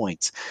ton of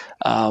points.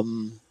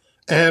 And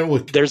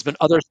there's been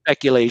other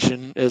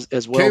speculation as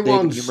well.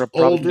 K'Waun's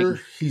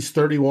older. He's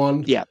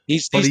 31. Yeah,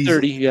 he's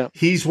 30. Yeah,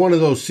 he's one of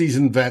those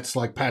seasoned vets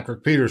like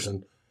Patrick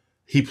Peterson.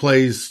 He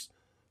plays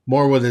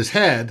more with his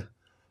head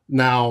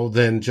now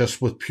than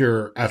just with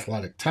pure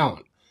athletic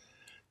talent.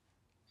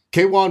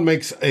 K'Waun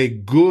makes a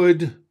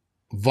good,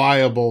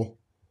 viable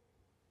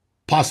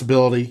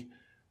possibility.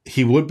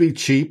 He would be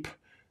cheap,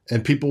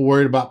 and people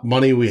worried about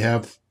money. We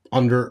have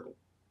under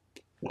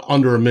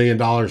 $1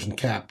 million in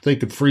cap. They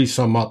could free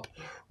some up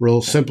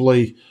real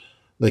simply.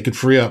 They could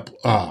free up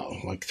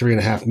like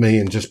 $3.5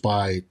 million just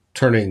by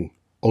turning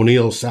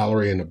O'Neill's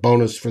salary into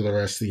bonus for the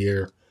rest of the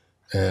year,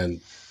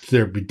 and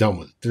they'd be done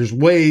with it. There's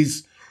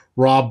ways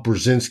Rob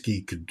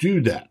Brzezinski could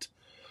do that.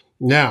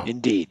 Now,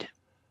 indeed,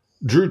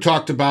 Drew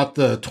talked about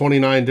the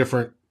 29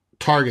 different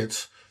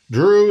targets.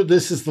 Drew,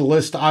 this is the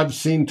list I've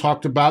seen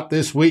talked about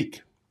this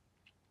week.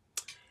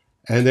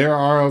 And there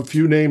are a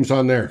few names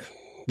on there.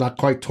 Not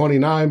quite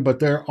 29, but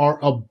there are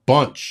a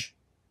bunch.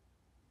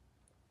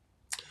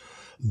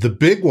 The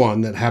big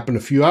one that happened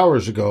a few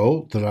hours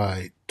ago that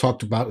I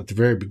talked about at the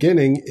very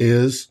beginning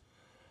is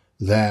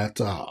that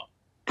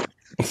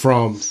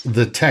from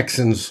the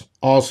Texans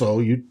also,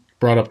 you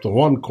brought up the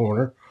one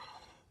corner,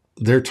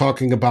 they're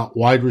talking about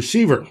wide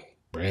receiver,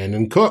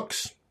 Brandin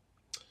Cooks.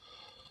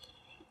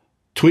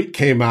 Tweet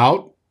came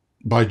out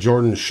by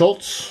Jordan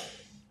Schultz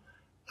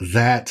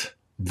that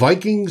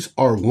Vikings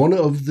are one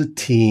of the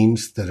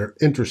teams that are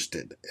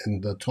interested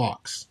in the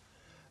talks.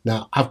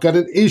 Now, I've got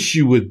an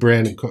issue with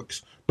Brandin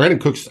Cooks.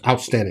 Brandin Cooks is an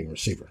outstanding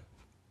receiver.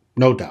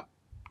 No doubt.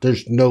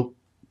 There's no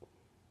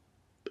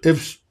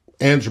ifs,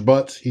 ands, or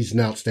buts. He's an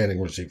outstanding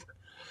receiver.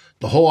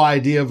 The whole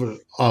idea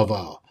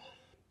of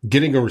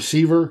getting a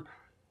receiver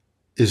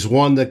is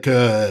one that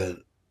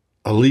could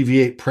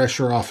alleviate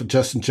pressure off of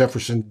Justin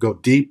Jefferson, go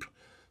deep,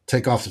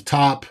 take off the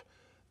top.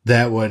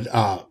 That would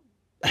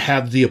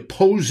have the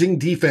opposing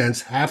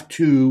defense have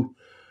to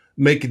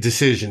make a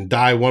decision,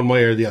 die one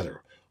way or the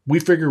other. We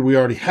figure we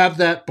already have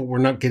that, but we're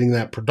not getting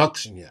that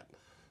production yet.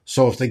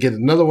 So if they get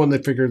another one, they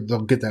figure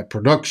they'll get that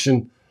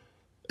production,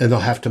 and they'll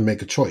have to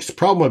make a choice. The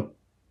problem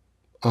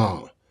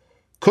with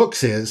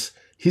Cooks is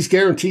he's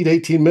guaranteed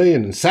 $18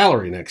 million in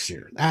salary next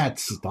year.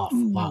 That's an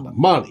awful lot of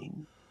money.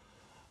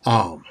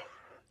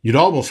 You'd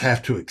almost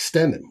have to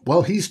extend him.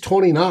 Well, he's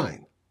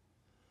 29,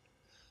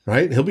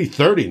 right? He'll be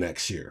 30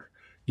 next year.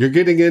 You're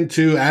getting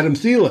into Adam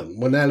Thielen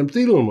when Adam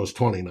Thielen was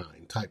 29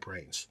 type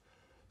range.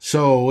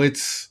 So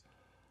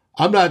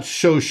I'm not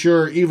so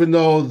sure, even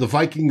though the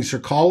Vikings are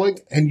calling,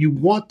 and you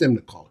want them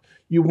to call.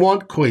 You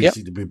want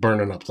Kwesi to be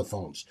burning up the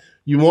phones.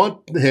 You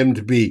want him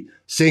to be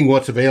seeing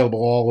what's available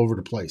all over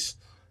the place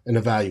and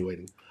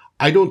evaluating.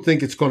 I don't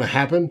think it's going to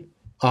happen.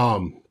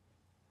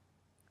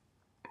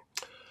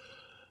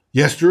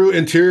 Yes, Drew,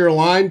 interior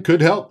line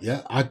could help.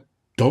 Yeah, I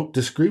don't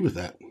disagree with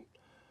that.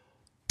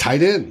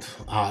 Tight end.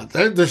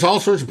 There's all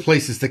sorts of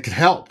places that could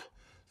help.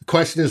 The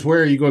question is,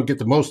 where are you going to get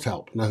the most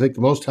help? And I think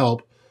the most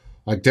help,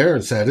 like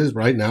Darren said, is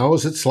right now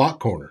is at slot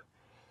corner.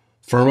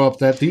 Firm up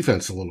that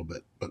defense a little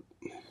bit.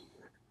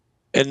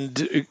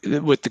 And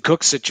with the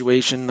Cook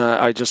situation,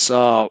 I just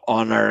saw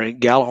on our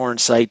Gallahorn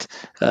site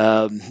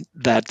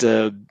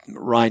that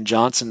Ryan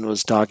Johnson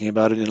was talking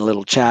about it in a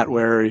little chat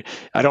where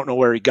I don't know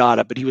where he got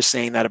it, but he was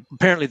saying that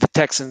apparently the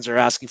Texans are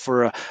asking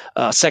for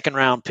a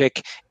second-round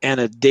pick and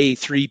a day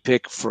 3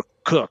 pick for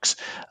Cooks,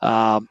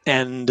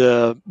 and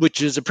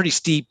which is a pretty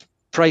steep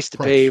price to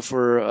pay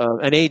for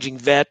an aging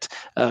vet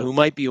who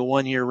might be a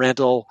 1-year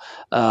rental,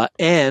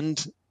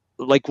 and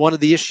like one of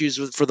the issues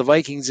for the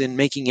Vikings in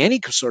making any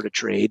sort of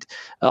trade,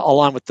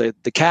 along with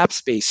the cap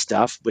space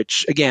stuff,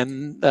 which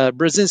again,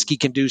 Brzezinski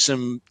can do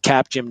some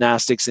cap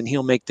gymnastics and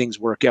he'll make things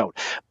work out.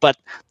 But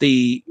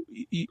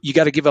you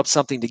got to give up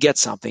something to get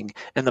something,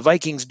 and the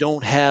Vikings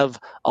don't have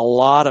a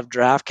lot of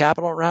draft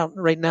capital around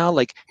right now.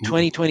 Like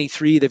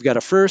 2023, they've got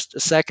a first, a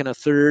second, a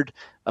third,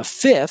 a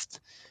fifth,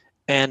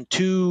 and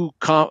 2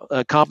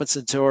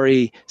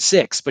 compensatory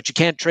 6, but you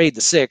can't trade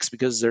the 6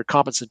 because they're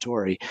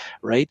compensatory,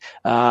 right?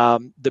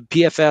 The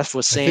PFF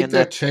was saying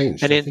that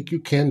changed. I think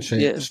you can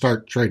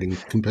start trading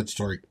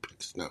compensatory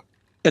picks now.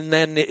 And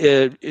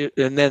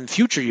then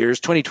future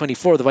years,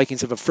 2024, the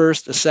Vikings have a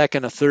first, a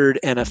second, a third,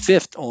 and a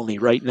fifth only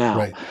right now.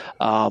 Right.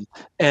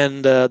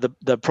 And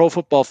the Pro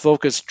Football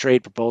Focus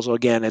trade proposal,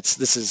 again,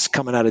 this is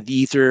coming out of the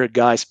ether, a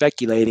guy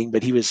speculating,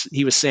 but he was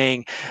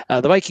saying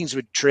the Vikings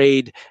would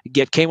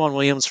get K'Waun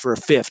Williams for a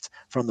fifth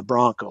from the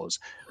Broncos.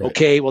 Right.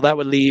 Okay, well, that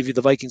would leave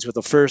the Vikings with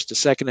a first, a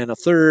second, and a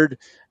third.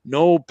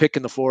 No pick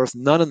in the fourth,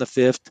 none in the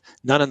fifth,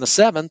 none in the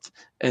seventh,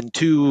 and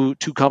two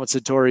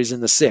compensatories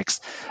in the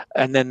sixth.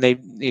 And then they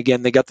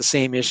got the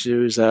same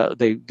issues.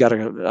 They got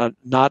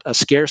not a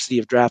scarcity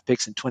of draft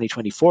picks in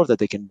 2024 that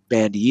they can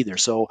bandy either.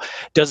 So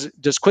does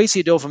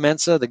Kwesi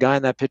Adofo-Mensah, the guy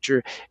in that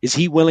picture, is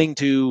he willing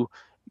to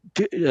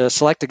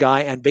select a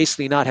guy and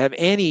basically not have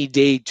any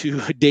day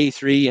 2, day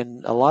 3,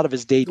 and a lot of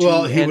his day 2?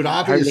 Well, he would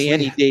obviously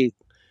hardly any day.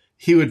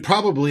 He would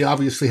probably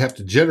obviously have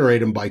to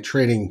generate them by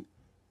trading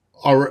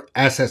our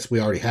assets we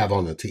already have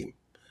on the team.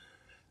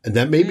 And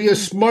that may be a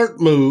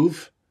smart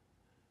move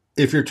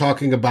if you're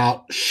talking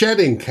about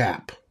shedding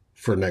cap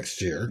for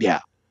next year. Yeah.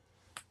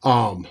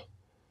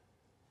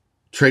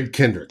 Trade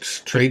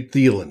Kendricks, trade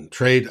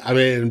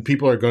Thielen,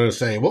 people are going to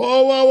say,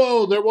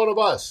 whoa, they're one of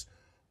us.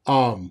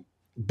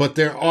 But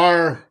there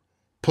are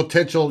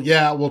potential,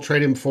 we'll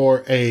trade him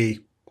for a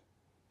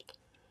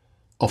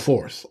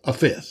fourth, a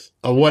fifth,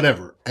 a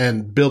whatever,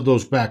 and build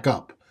those back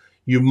up.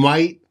 You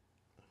might,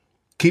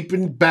 keep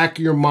in the back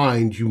of your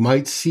mind, you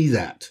might see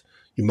that.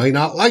 You might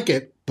not like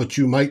it, but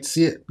you might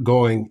see it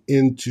going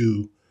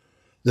into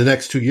the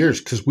next 2 years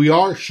because we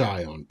are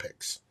shy on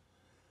picks.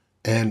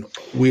 And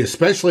we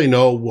especially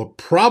know we're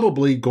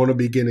probably going to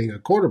be getting a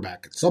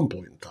quarterback at some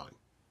point in time.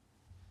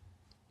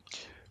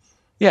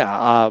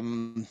 Yeah.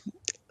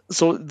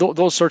 So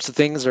those sorts of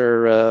things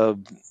are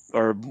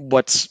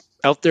what's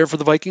out there for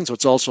the Vikings.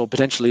 What's also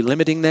potentially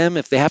limiting them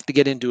if they have to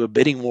get into a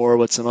bidding war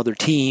with some other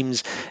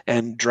teams,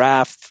 and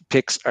draft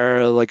picks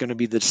are going to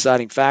be the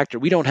deciding factor.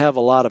 We don't have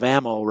a lot of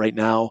ammo right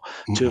now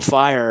to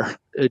fire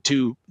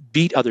to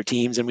beat other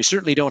teams, and we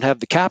certainly don't have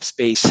the cap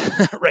space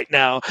right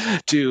now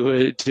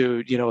to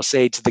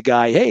say to the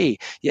guy, hey,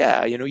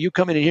 you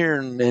come in here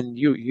and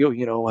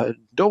you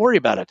don't worry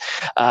about it.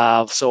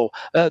 So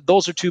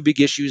those are 2 big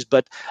issues.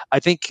 But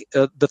I think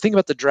the thing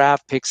about the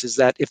draft picks is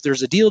that if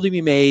there's a deal to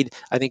be made,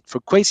 I think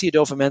for Kwesi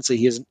Adofo-Mensah,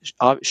 he has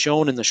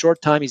shown in the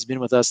short time he's been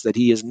with us that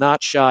he is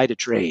not shy to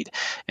trade.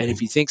 And if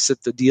he thinks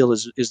that the deal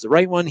is the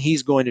right one,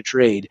 he's going to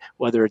trade,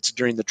 whether it's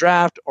during the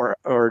draft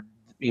or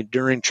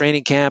during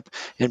training camp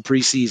and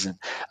preseason.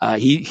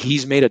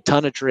 He's made a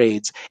ton of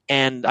trades.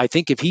 And I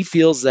think if he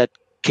feels that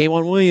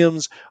K'Waun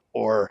Williams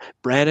or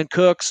Brandon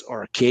Cooks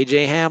or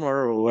KJ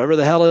Hamler or whoever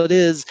the hell it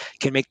is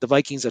can make the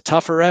Vikings a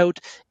tougher out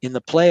in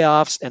the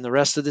playoffs and the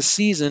rest of the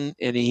season,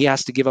 and he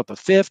has to give up a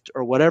fifth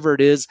or whatever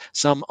it is,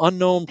 some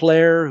unknown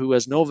player who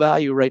has no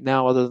value right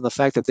now other than the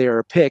fact that they are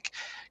a pick,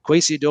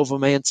 Kwesi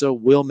Adofo-Mensah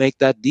will make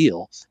that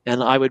deal,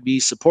 and I would be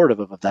supportive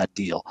of that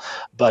deal.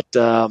 But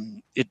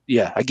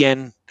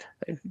again,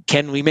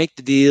 can we make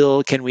the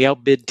deal? Can we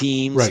outbid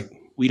teams? Right.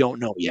 We don't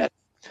know yet.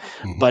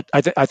 Mm-hmm. But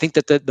I think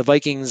that the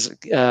Vikings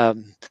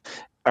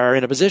are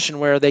in a position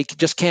where they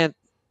just can't.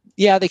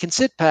 Yeah, they can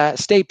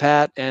stay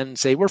pat, and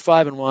say we're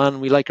 5-1.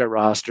 We like our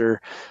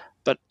roster,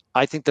 but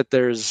I think that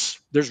there's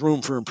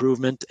room for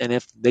improvement. And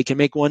if they can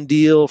make one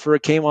deal for a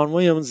K'Waun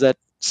Williams that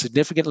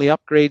significantly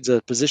upgrades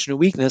a position of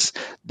weakness,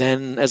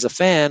 then as a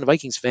fan,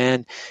 Vikings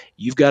fan,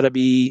 you've got to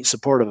be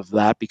supportive of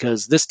that,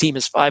 because this team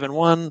is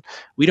 5-1.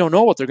 We don't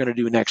know what they're going to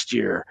do next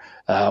year.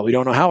 We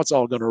don't know how it's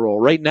all going to roll.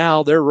 Right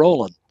now, they're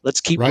rolling. Let's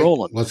keep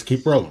rolling. Let's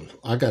keep rolling.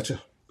 I got you.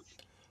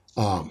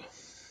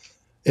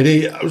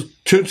 Any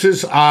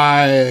chances?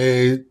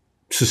 I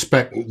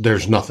suspect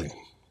there's nothing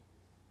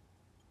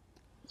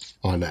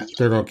on that.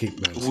 They're going to keep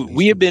Mattison.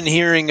 We have been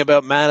hearing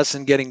about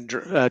Mattison getting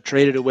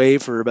traded away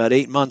for about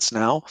 8 months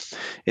now.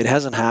 It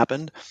hasn't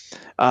happened.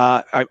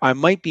 I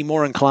might be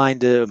more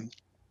inclined to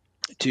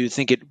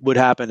think it would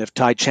happen if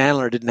Ty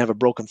Chandler didn't have a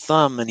broken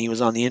thumb and he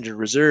was on the injured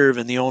reserve,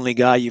 and the only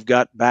guy you've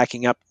got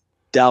backing up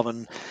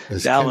Dalvin,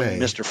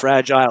 Mr.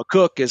 Fragile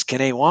Cook, is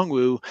Kene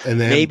Nwangwu. And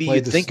maybe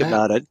you'd think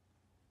about it.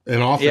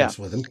 An offense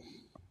with him.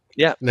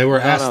 Yeah. And they were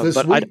asked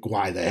this week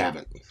why they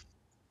haven't.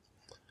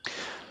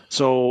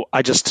 So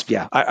I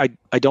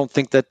don't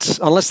think that,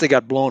 unless they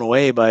got blown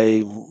away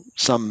by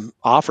some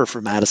offer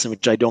for Mattison,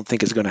 which I don't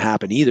think is going to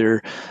happen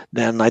either,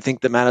 then I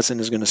think that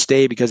Mattison is going to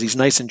stay because he's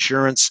nice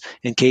insurance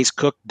in case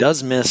Cook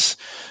does miss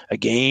a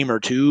game or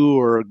two,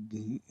 or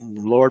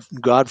Lord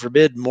God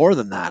forbid, more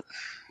than that.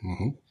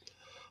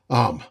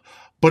 Mm-hmm.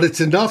 But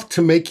it's enough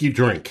to make you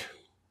drink,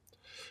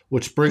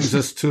 which brings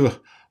us to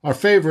our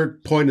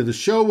favorite point of the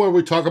show, where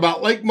we talk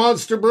about Lake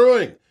Monster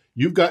Brewing.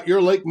 You've got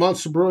your Lake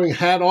Monster Brewing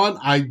hat on.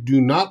 I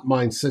do not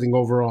mind sitting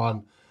over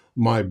on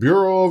my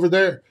bureau over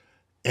there.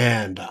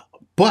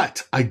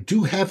 But I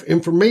do have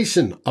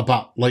information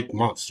about Lake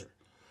Monster.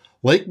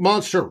 Lake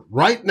Monster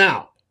right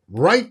now,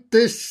 right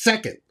this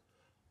second,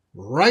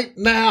 right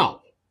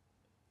now,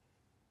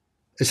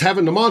 is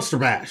having the Monster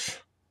Bash,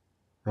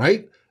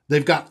 right?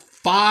 They've got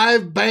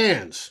 5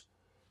 bands.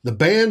 The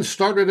band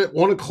started at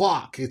 1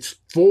 o'clock. It's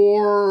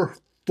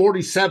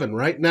 4:47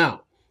 right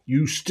now.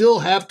 You still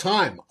have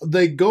time.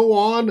 They go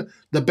on.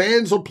 The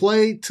bands will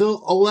play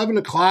till 11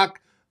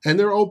 o'clock, and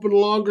they're open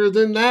longer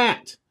than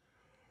that,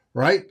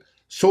 right?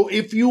 So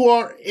if you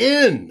are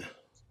in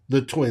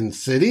the Twin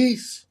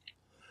Cities,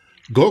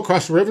 go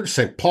across the river to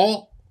St.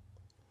 Paul,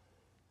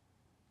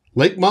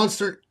 Lake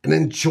Monster, and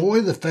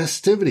enjoy the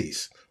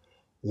festivities.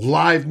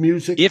 Live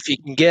music. If you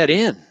can get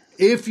in.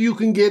 If you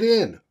can get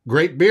in.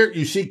 Great beer.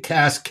 You see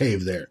Cask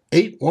Cave there.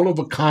 8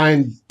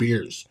 one-of-a-kind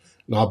beers.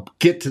 And I'll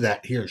get to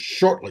that here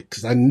shortly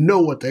because I know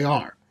what they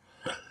are.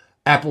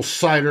 Apple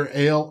cider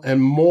ale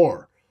and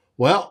more.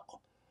 Well,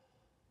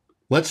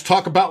 let's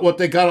talk about what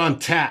they got on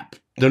tap.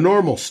 The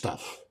normal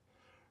stuff,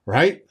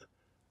 right?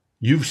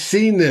 You've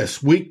seen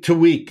this week to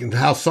week and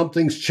how some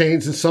things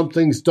change and some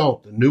things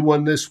don't. The new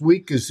one this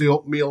week is the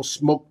Oatmeal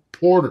Smoked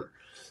Porter.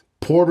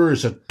 Porter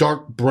is a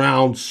dark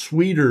brown,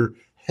 sweeter,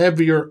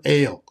 heavier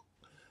ale.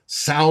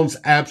 Sounds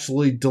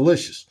absolutely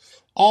delicious.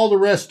 All the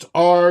rest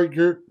are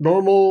your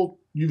normal,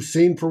 you've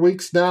seen for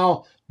weeks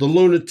now, the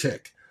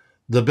Lunatic,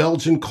 the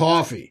Belgian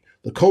Coffee,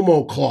 the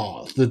Como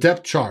Claw, the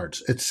Depth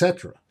Charts,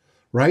 etc.,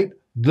 right?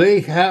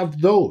 They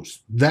have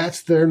those.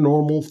 That's their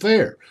normal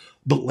fare.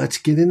 But let's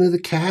get into the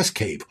Cask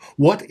Cave.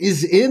 What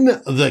is in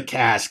the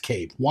Cask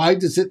Cave? Why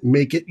does it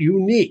make it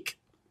unique?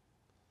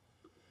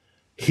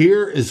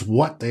 Here is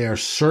what they are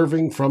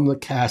serving from the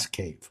Cask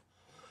Cave.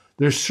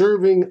 They're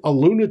serving a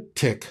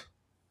Lunatic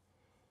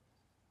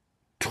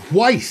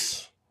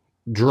twice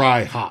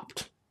dry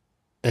hopped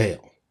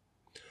ale.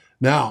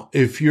 Now,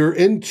 if you're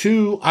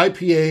into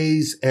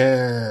IPAs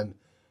and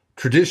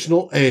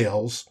traditional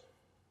ales,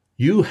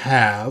 you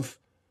add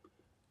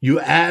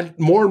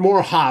more and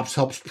more hops,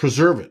 helps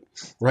preserve it,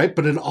 right?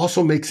 But it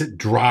also makes it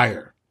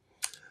drier.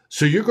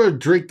 So you're going to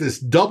drink this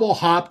double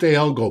hopped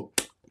ale and go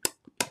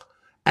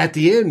at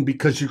the end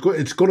because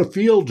it's going to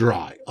feel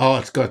dry. Oh,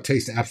 it's going to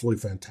taste absolutely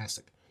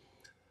fantastic.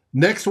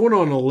 Next one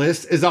on the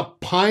list is a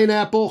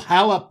pineapple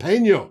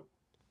jalapeno.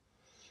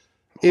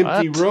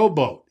 Empty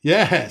Rowboat.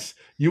 Yes.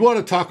 You want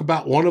to talk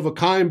about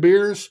one-of-a-kind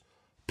beers?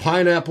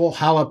 Pineapple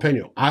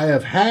jalapeno. I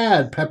have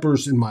had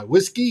peppers in my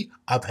whiskey.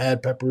 I've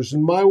had peppers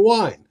in my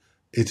wine.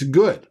 It's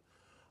good.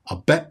 I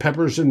bet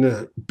peppers in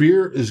the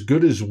beer is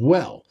good as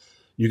well.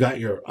 You got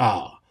your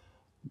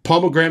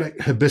pomegranate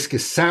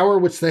hibiscus sour,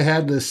 which they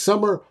had this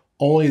summer,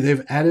 only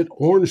they've added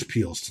orange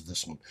peels to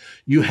this one.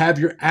 You have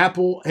your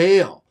apple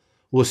ale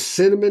with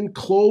cinnamon,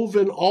 clove,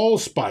 and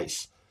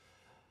allspice.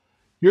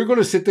 You're going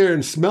to sit there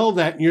and smell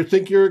that, and you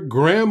think you're at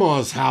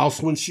grandma's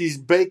house when she's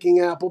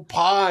baking apple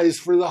pies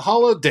for the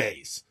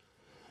holidays.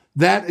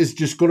 That is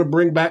just going to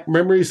bring back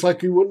memories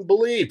like you wouldn't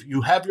believe.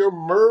 You have your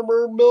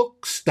Murmur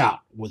Milk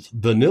Stout with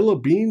vanilla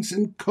beans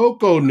and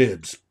cocoa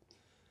nibs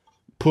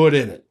put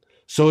in it.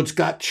 So it's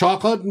got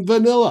chocolate and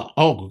vanilla.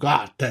 Oh,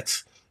 God,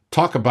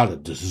 talk about a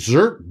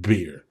dessert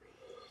beer.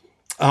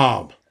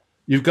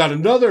 You've got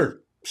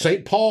another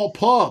St. Paul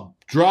Pub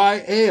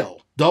dry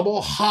ale,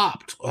 double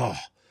hopped,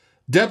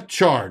 depth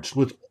charged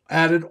with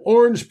added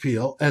orange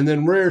peel, and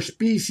then Rare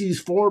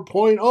Species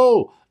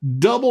 4.0,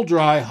 double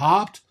dry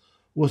hopped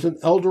with an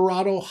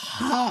Eldorado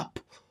hop.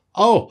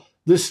 Oh,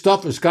 this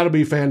stuff has got to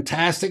be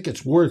fantastic.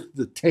 It's worth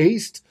the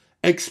taste,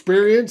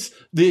 experience,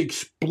 the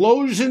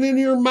explosion in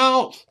your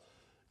mouth.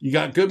 You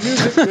got good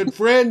music, good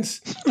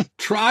friends.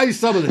 Try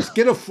some of this.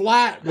 Get a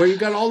flat where you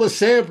got all the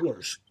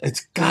samplers.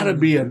 It's got to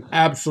be an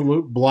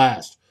absolute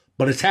blast.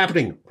 But it's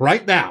happening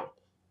right now.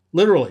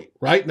 Literally,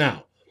 right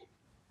now.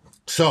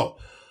 So,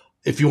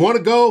 if you want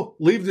to go,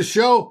 leave the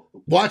show,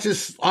 watch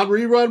us on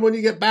rerun when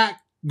you get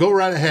back, go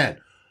right ahead.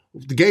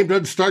 The game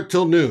doesn't start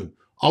till noon.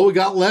 All we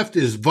got left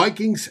is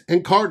Vikings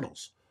and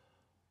Cardinals.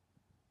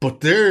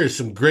 But there is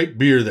some great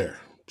beer there.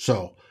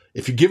 So,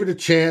 if you give it a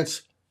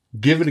chance,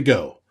 give it a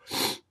go.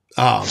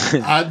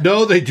 I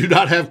know they do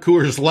not have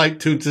Coors Light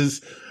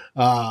Toots.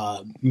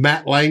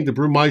 Matt Lang, the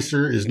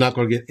brewmeister, is not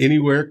going to get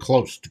anywhere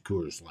close to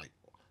Coors Light.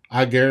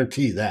 I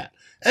guarantee that.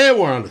 And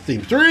we're on to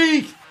theme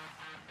 3.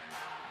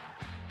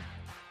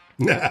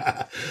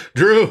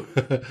 Drew,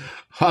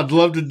 I'd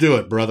love to do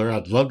it, brother.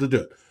 I'd love to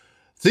do it.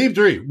 Theme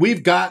 3.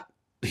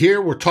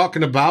 We're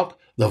talking about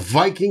the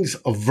Vikings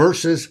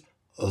versus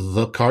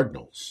the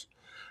Cardinals.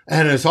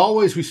 And as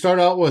always, we start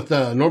out with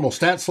normal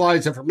stat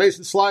slides,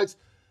 information slides.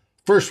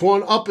 First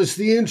one up is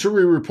the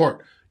injury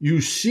report. You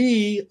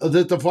see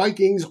that the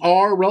Vikings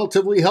are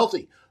relatively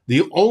healthy.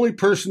 The only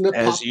person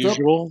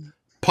that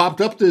popped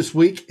up this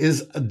week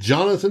is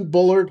Jonathan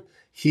Bullard.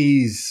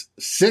 He's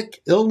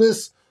sick,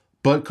 illness,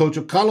 but Coach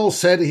O'Connell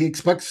said he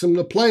expects him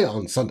to play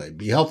on Sunday,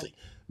 be healthy.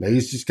 Maybe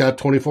he's just got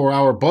a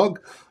 24-hour bug.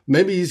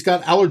 Maybe he's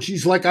got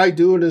allergies like I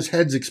do and his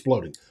head's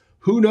exploding.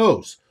 Who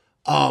knows?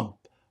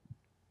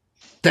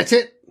 That's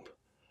it.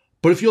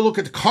 But if you look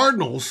at the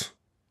Cardinals,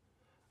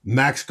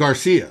 Max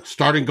Garcia,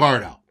 starting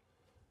guard out.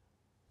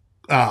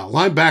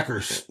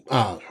 Linebackers,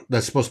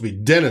 that's supposed to be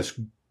Dennis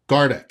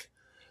Gardeck.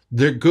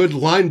 Their good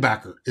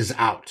linebacker is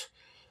out.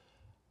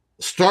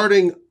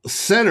 Starting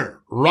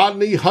center,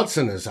 Rodney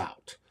Hudson is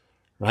out,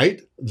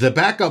 right? The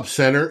backup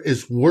center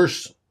is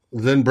worse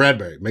than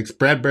Bradbury. Makes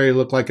Bradbury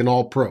look like an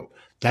all-pro.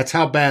 That's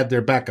how bad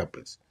their backup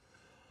is.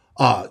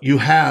 You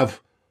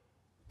have,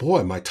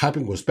 my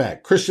typing was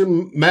bad.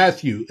 Christian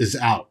Matthew is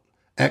out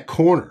at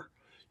corner.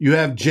 You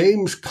have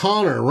James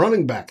Conner,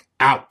 running back,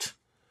 out.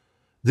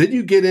 Then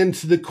you get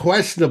into the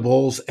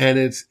questionables, and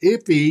it's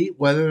iffy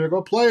whether they're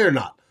going to play or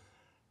not.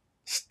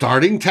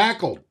 Starting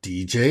tackle,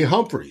 DJ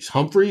Humphries.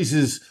 Humphries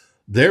is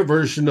their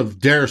version of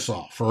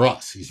Darisaw for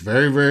us. He's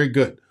very, very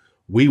good.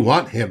 We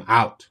want him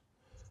out.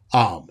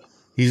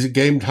 He's a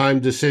game-time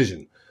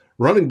decision.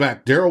 Running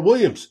back, Darrell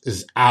Williams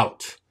is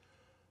out,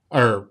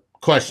 or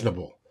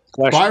questionable.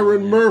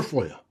 Byron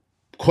Murphy,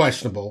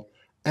 questionable.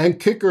 And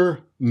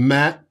kicker,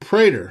 Matt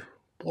Prater,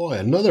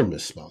 another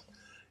misspell,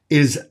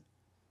 is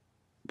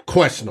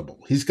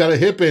questionable. He's got a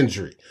hip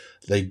injury.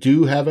 They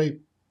do have a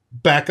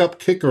backup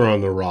kicker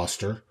on the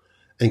roster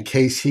in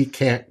case he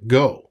can't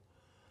go.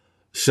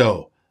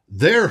 So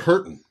they're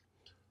hurting.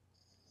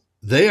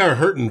 They are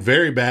hurting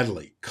very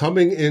badly.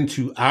 Coming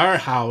into our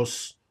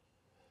house,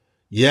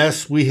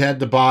 yes, we had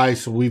the bye,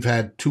 so we've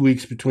had 2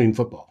 weeks between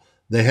football.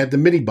 They had the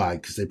mini bye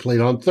because they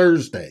played on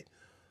Thursday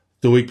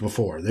the week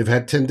before. They've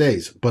had 10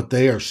 days, but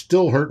they are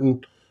still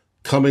hurting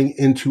coming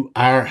into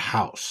our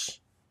house.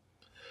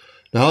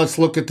 Now let's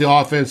look at the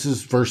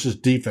offenses versus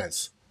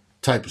defense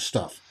type of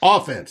stuff.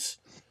 Offense.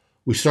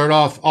 We start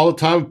off all the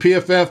time.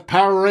 PFF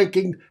Power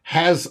Ranking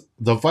has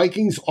the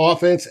Vikings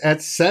offense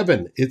at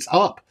 7. It's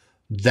up.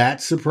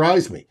 That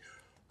surprised me.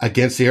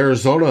 Against the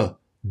Arizona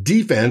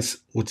defense,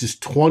 which is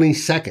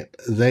 22nd.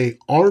 They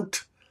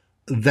aren't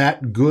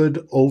that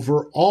good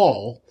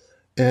overall.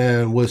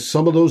 And with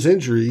some of those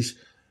injuries,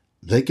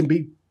 they can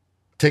be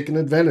taken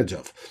advantage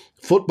of.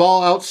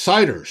 Football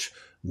Outsiders.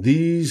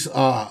 These,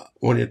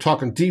 when you're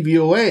talking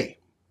DVOA,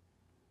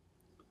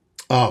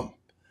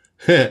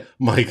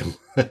 Michael,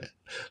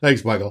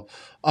 thanks, Michael.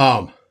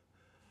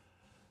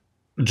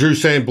 Drew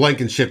saying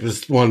Blankenship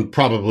is one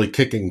probably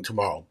kicking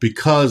tomorrow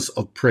because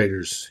of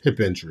Prater's hip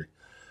injury.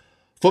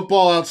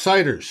 Football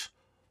Outsiders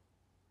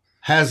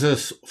has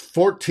us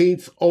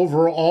 14th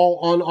overall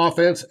on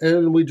offense,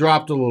 and we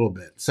dropped a little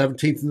bit.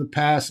 17th in the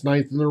pass,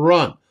 9th in the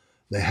run.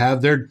 They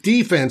have their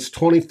defense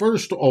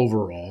 21st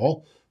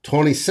overall,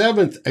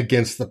 27th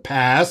against the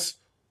pass.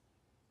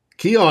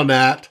 Key on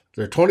that.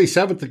 They're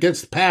 27th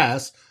against the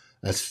pass.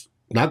 That's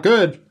not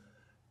good.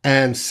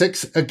 And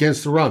 6th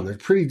against the run. They're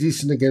pretty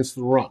decent against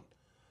the run.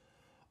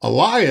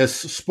 Elias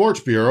Sports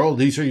Bureau,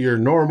 these are your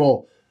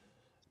normal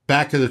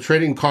back of the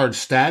trading card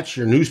stats,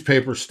 your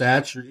newspaper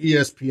stats, your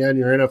ESPN,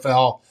 your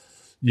NFL,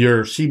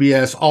 your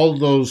CBS, all of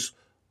those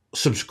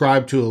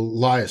subscribe to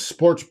Elias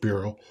Sports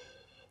Bureau.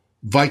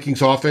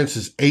 Vikings offense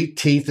is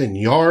 18th in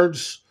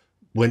yards,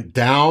 went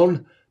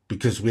down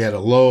because we had a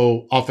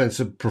low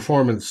offensive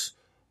performance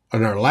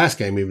in our last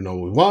game, even though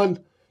we won.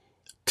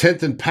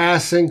 10th in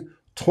passing,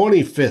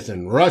 25th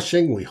in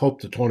rushing. We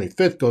hope the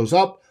 25th goes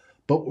up,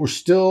 but we're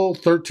still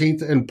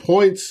 13th in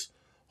points,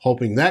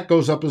 hoping that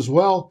goes up as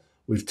well.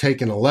 We've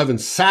taken 11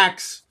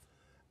 sacks,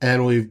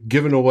 and we've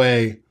given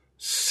away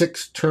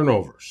 6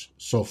 turnovers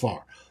so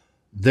far.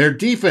 Their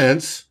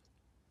defense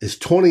is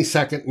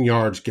 22nd in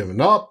yards given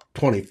up,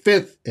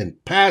 25th in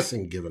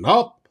passing given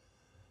up.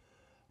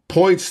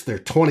 Points, they're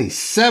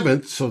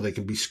 27th, so they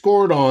can be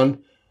scored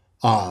on.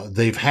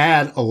 They've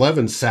had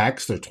 11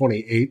 sacks. They're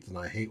 28th, and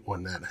I hate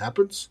when that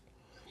happens.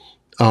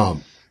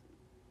 They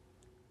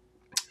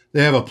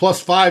have a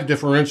 +5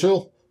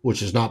 differential,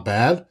 which is not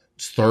bad.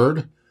 It's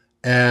third.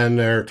 And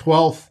they're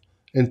 12th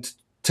in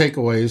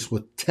takeaways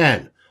with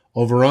 10.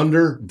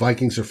 Over-under,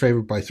 Vikings are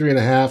favored by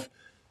 3.5,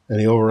 and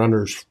the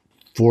over-under is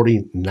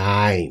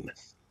 49.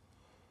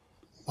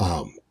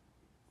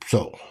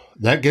 So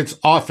that gets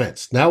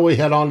offense. Now we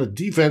head on to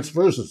defense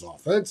versus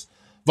offense.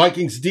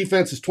 Vikings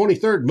defense is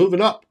 23rd,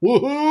 moving up.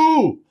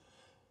 Woohoo!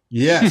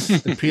 Yes,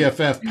 the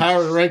PFF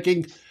power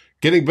ranking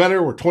getting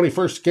better. We're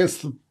 21st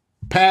against the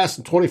pass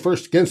and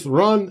 21st against the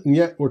run, and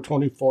yet we're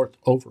 24th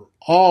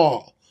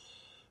overall.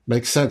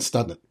 Makes sense,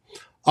 doesn't it?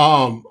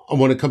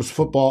 When it comes to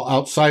Football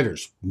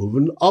Outsiders,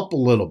 moving up a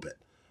little bit.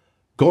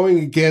 Going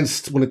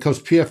against, when it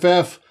comes to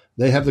PFF,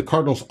 they have the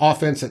Cardinals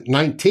offense at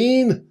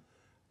 19,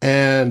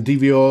 and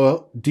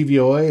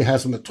DVOA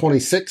has them at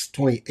 26,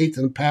 28th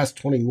in the pass,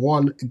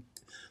 21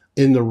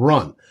 in the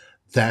run.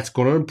 That's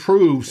going to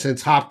improve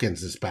since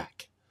Hopkins is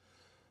back.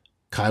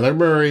 Kyler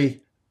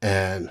Murray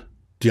and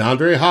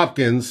DeAndre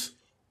Hopkins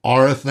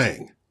are a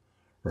thing,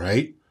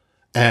 right?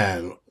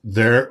 And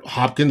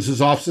Hopkins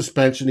is off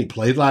suspension. He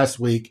played last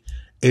week.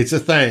 It's a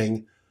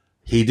thing.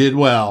 He did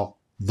well.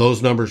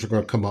 Those numbers are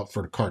going to come up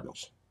for the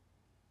Cardinals.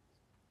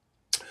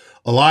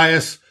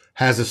 Elias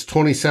has us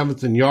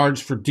 27th in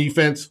yards for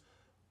defense,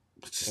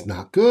 which is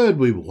not good.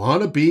 We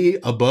want to be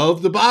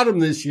above the bottom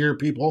this year,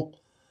 people.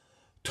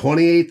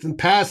 28th in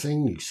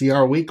passing. You see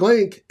our weak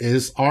link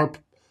is our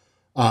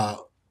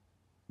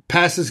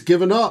passes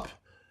given up.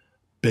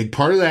 Big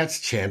part of that's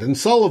Chandon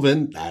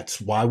Sullivan.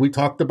 That's why we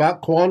talked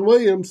about Quan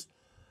Williams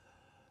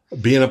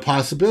being a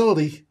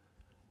possibility.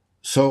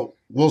 So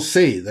we'll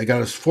see. They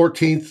got us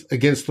 14th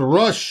against the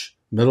rush,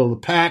 middle of the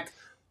pack.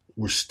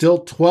 We're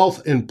still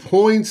 12th in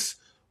points,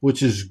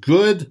 which is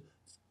good.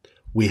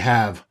 We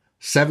have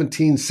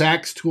 17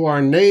 sacks to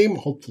our name.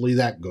 Hopefully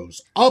that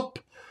goes up.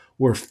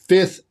 We're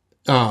 5th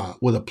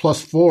with a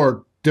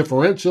 +4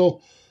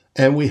 differential,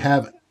 and we're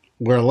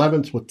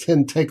 11th with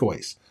 10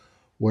 takeaways,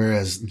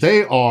 whereas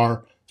they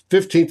are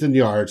 15th in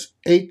yards,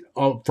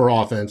 8th for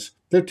offense,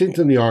 15th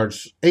in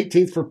yards,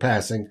 18th for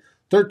passing,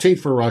 13th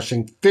for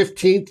rushing,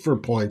 15th for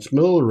points,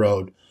 middle of the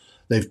road.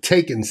 They've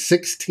taken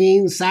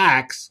 16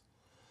 sacks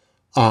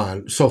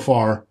on so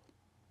far,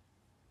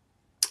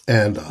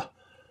 and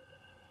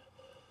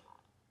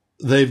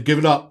they've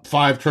given up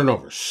 5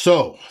 turnovers.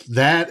 So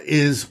that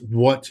is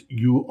what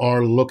you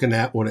are looking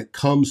at when it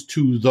comes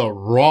to the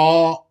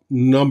raw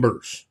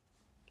numbers.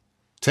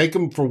 Take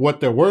them for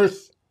what they're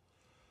worth.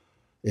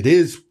 It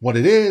is what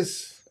it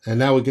is. And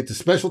now we get to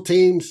special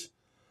teams,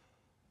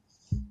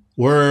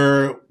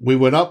 where we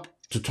went up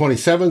to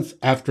 27th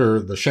after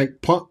the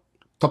shank punt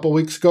a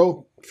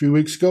few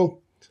weeks ago.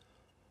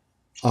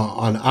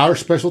 On our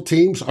special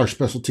teams are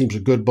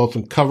good both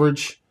in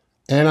coverage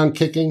and on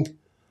kicking.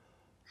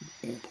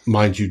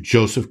 Mind you,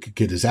 Joseph could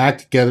get his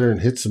act together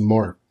and hit some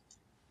more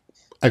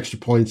extra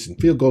points, and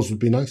field goals would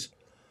be nice.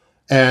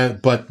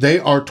 But they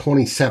are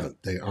 27th.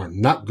 They are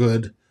not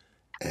good,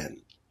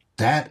 and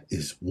that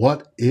is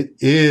what it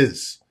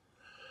is.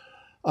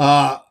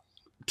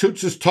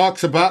 Toots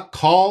talks about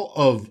Call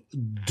of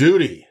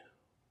Duty.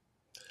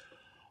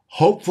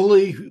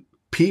 Hopefully,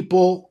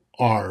 people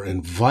are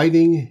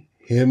inviting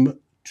him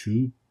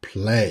to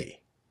play,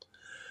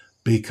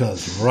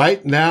 because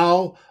right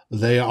now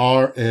they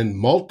are in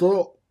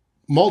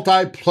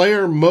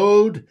multiplayer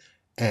mode,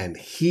 and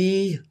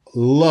he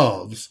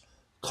loves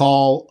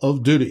Call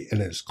of Duty,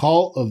 and it's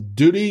Call of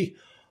Duty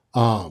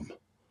Modern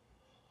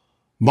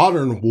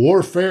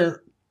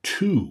Warfare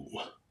 2.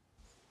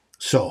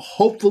 So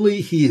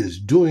hopefully he is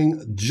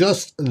doing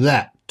just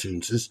that,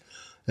 Toonses.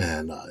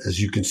 And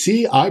as you can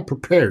see, I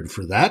prepared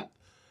for that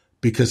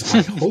because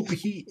I hope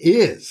he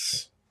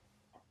is.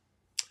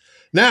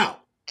 Now,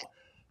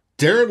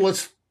 Darren,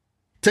 let's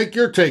take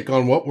your take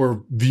on what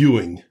we're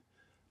viewing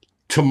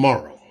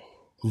tomorrow.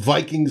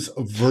 Vikings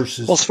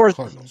versus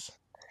Cardinals.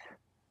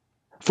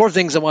 4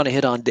 things I want to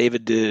hit on,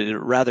 David,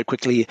 rather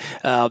quickly.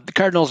 The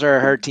Cardinals are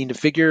a hard team to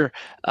figure.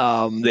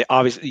 They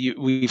obviously,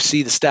 we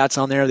see the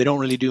stats on there. They don't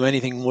really do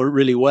anything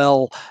really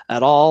well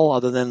at all,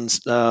 other than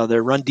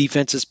their run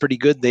defense is pretty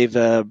good.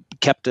 They've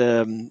kept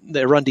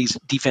their run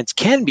defense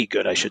can be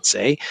good, I should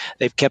say.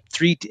 They've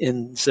kept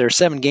in their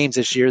 7 games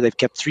this year. They've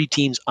kept 3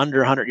 teams under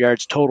 100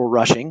 yards total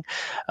rushing.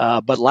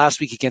 But last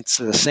week against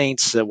the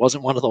Saints, it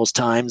wasn't one of those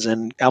times,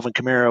 and Alvin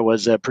Kamara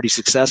was pretty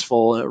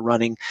successful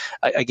running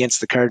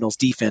against the Cardinals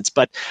defense.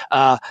 But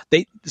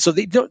they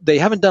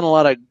haven't done a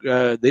lot of.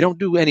 They don't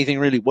do anything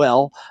really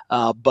well,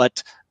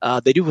 but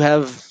they do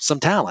have some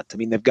talent. I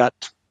mean, they've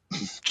got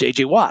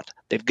J.J. Watt.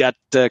 They've got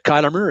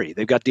Kyler Murray.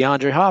 They've got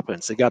DeAndre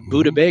Hopkins. They've got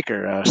Budda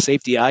Baker,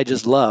 safety I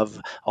just love,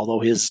 although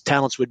his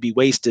talents would be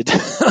wasted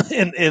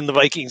in the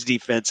Vikings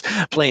defense,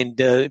 playing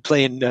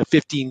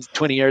 15,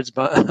 20 yards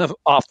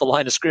off the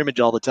line of scrimmage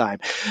all the time.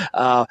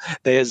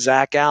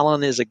 Zach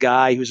Allen is a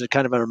guy who's a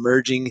kind of an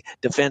emerging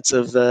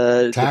defensive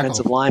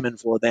lineman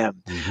for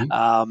them.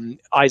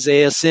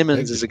 Isaiah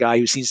Simmons is a guy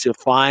who seems to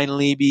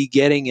finally be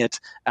getting it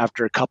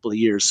after a couple of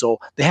years.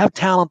 So they have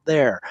talent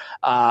there.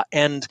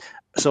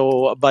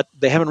 But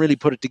they haven't really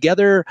put it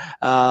together.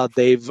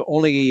 They've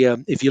only,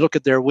 if you look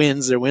at their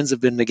wins have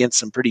been against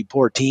some pretty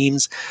poor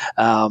teams.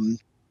 But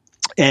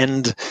are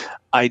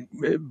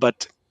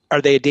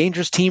they a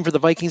dangerous team for the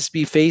Vikings to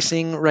be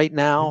facing right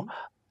now?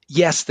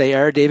 Yes, they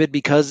are, David,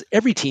 because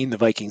every team the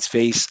Vikings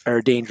face are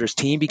a dangerous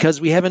team because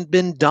we haven't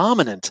been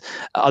dominant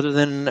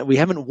we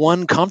haven't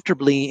won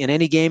comfortably in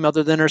any game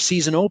other than our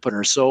season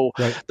opener. So,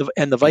 right.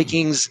 the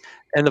Vikings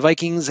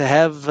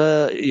have,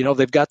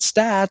 they've got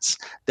stats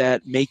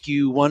that make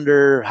you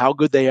wonder how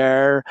good they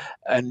are.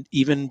 And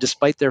even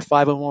despite their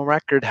 5-1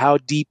 record, how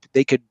deep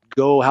they could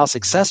go, how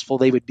successful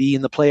they would be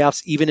in the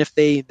playoffs, even if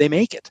they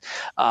make it.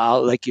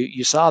 Like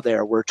you saw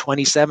there, we're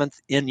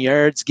 27th in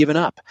yards given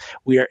up.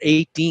 We are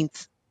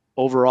 18th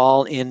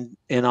overall in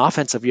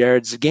offensive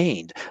yards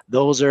gained.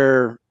 Those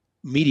are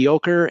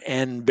mediocre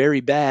and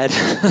very bad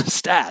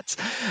stats.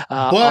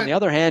 On the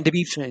other hand,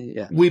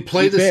 we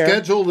play the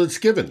schedule that's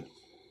given.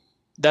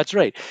 That's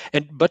right.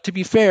 But to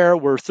be fair,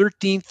 we're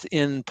 13th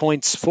in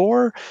points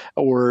for,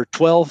 or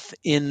 12th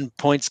in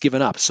points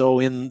given up. So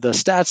in the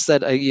stats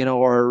that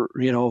are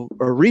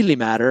really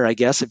matter, I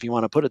guess, if you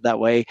want to put it that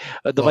way,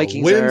 the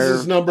Vikings wins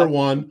is number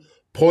 1.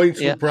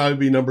 Points would probably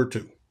be number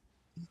 2.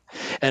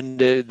 And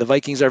the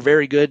Vikings are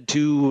very good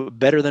to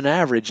better than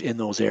average in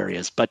those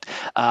areas. But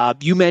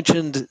you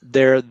mentioned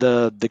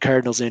the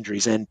Cardinals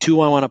injuries, and 2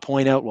 I want to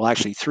point out. Well,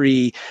 actually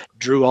 3.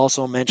 Drew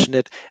also mentioned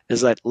it.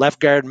 Is that left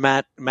guard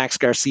Max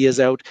Garcia is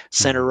out,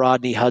 center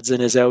Rodney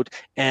Hudson is out,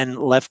 and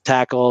left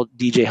tackle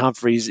DJ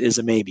Humphries is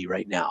a maybe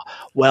right now.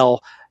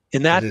 Well,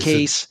 in that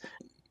case,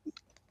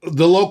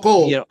 the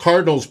local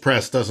Cardinals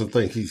press doesn't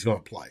think he's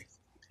going to play.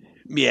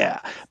 Yeah,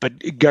 but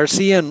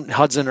Garcia and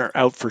Hudson are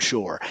out for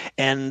sure.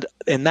 And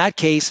in that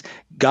case,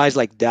 guys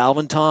like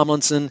Dalvin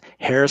Tomlinson,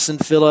 Harrison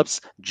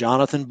Phillips,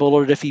 Jonathan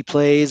Bullard, if he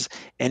plays,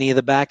 any of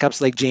the backups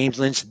like James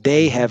Lynch,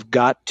 they have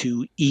got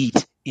to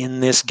eat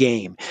in this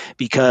game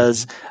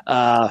because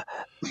the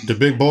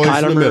big boys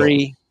Kyler in the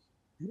Murray,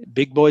 middle.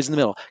 Big boys in the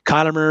middle.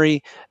 Kyler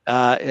Murray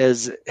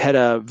has had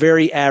a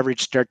very average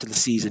start to the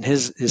season.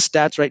 His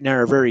stats right now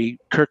are very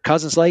Kirk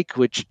Cousins-like,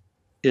 which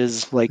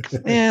is like,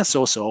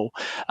 so-so.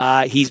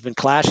 He's been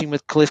clashing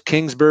with Cliff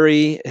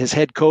Kingsbury, his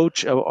head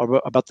coach,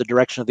 about the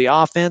direction of the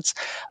offense.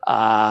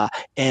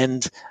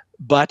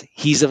 But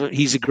he's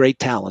a great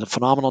talent, a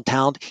phenomenal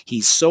talent.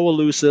 He's so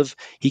elusive.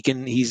 He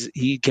can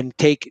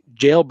take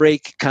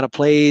jailbreak kind of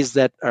plays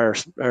that are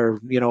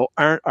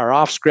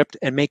off script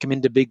and make him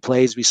into big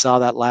plays. We saw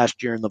that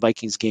last year in the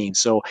Vikings game.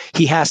 So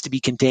he has to be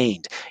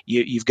contained.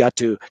 You've got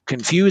to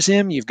confuse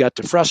him. You've got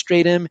to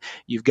frustrate him.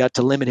 You've got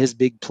to limit his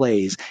big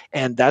plays.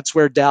 And that's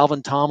where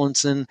Dalvin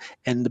Tomlinson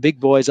and the big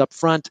boys up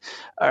front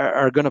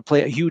are going to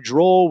play a huge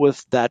role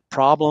with that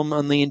problem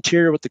on the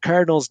interior with the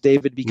Cardinals,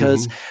 David,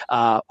 because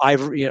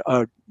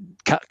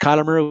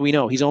Kyler Murray, we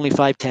know he's only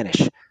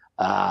 5'10"ish.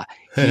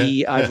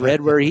 I've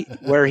read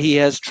where he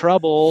has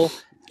trouble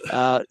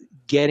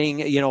getting,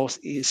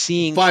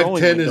 seeing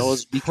 5'10"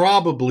 is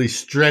probably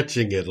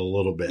stretching it a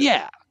little bit.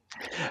 Yeah.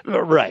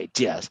 Right.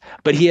 Yes.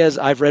 But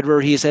I've read where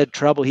he's had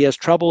trouble. He has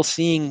trouble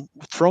seeing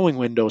throwing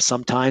windows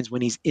sometimes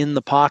when he's in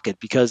the pocket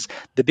because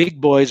the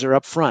big boys are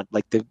up front,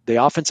 like the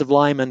offensive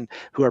linemen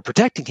who are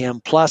protecting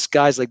him, plus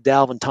guys like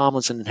Dalvin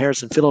Tomlinson and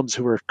Harrison Phillips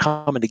who are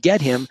coming to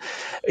get him.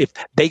 If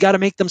they got to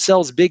make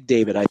themselves big,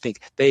 David, I think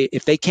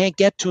if they can't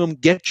get to him,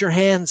 get your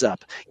hands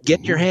up,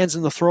 get your hands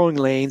in the throwing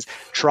lanes,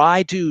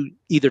 try to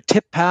either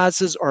tip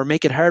passes or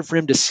make it hard for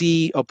him to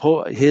see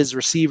his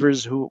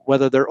receivers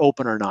whether they're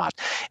open or not.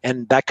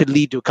 And that could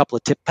lead to a couple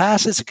of tip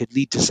passes. It could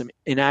lead to some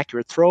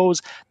inaccurate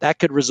throws. That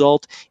could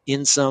result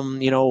in some,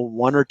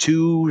 1 or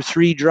 2,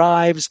 3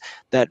 drives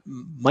that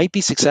might be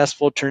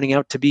successful, turning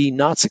out to be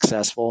not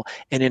successful.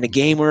 And in a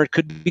game where it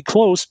could be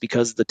close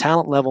because the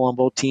talent level on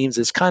both teams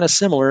is kind of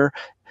similar,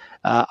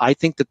 I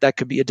think that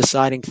could be a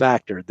deciding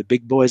factor. The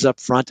big boys up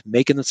front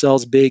making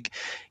themselves big,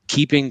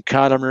 keeping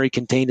Kyler Murray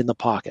contained in the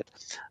pocket.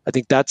 I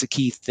think that's a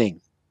key thing.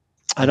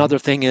 Another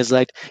thing is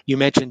like you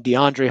mentioned,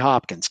 DeAndre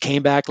Hopkins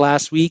came back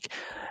last week.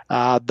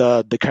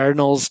 The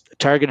Cardinals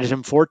targeted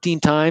him 14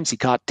 times. He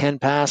caught 10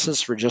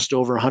 passes for just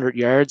over 100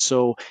 yards,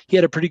 so he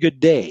had a pretty good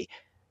day.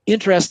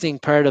 interesting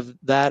part of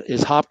that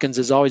is Hopkins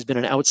has always been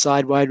an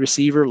outside wide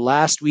receiver.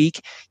 Last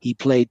week, he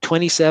played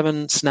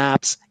 27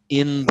 snaps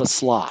in the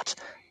slot.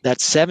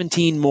 That's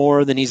 17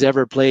 more than he's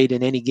ever played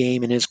in any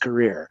game in his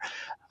career.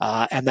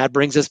 And that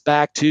brings us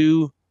back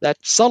to that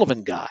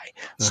Sullivan guy.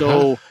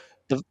 So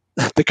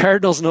the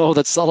Cardinals know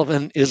that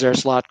Sullivan is our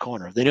slot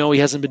corner. They know he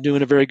hasn't been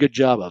doing a very good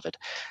job of it.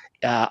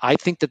 I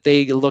think that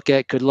they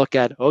could look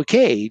at,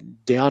 okay,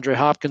 DeAndre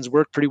Hopkins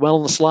worked pretty well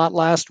in the slot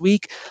last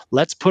week.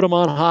 Let's put him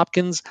on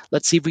Hopkins.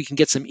 Let's see if we can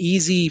get some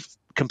easy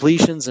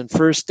completions and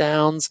first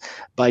downs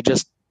by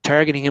just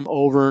targeting him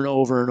over and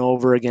over and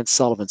over against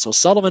Sullivan. So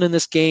Sullivan in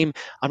this game,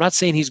 I'm not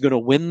saying he's going to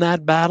win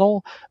that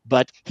battle,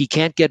 but he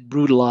can't get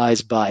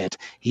brutalized by it.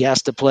 He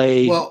has to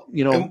play,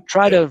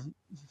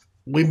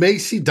 We may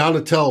see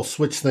Donatell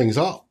switch things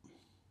up.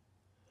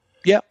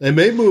 Yeah. They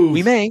may move.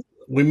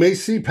 We may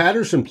see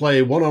Patterson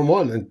play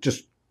one-on-one and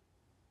just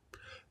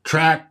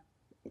track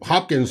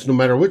Hopkins no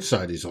matter which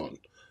side he's on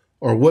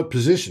or what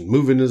position,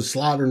 move into the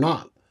slot or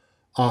not.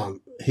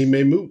 He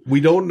may move.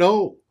 We don't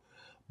know.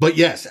 But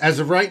yes, as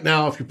of right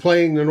now, if you're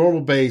playing the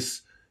normal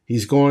base,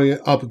 he's going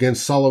up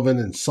against Sullivan,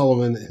 and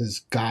Sullivan has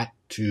got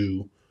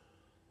to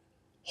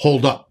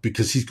hold up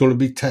because he's going to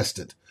be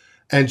tested.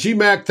 And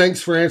G-Mac,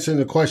 thanks for answering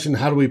the question,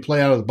 how do we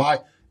play out of the bye?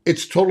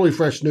 It's totally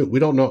fresh new. We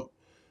don't know.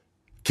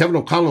 Kevin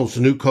O'Connell's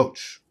the new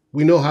coach.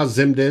 We know how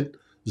Zim did.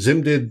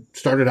 Zim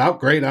started out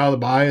great out of the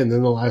bye, and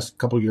then the last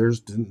couple of years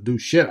didn't do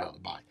shit out of the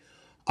bye.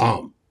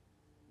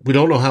 We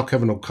don't know how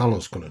Kevin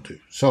O'Connell's going to do.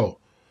 So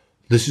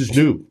this is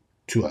new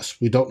to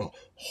us. We don't know.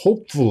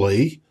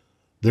 Hopefully,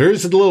 there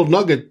is a little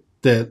nugget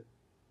that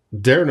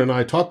Darren and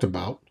I talked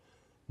about.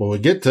 When we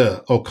get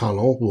to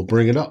O'Connell, we'll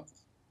bring it up.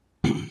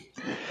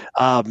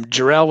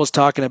 Jarrell was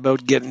talking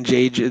about getting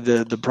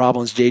JJ, the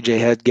problems JJ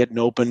had getting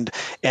opened,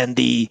 and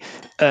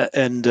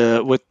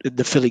with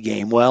the Philly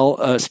game.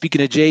 Well,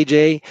 speaking of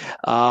JJ,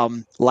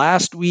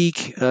 last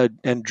week,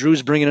 and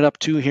Drew's bringing it up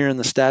too here in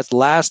the stats.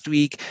 Last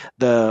week,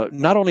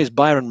 not only is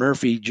Byron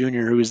Murphy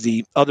Jr., who is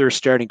the other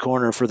starting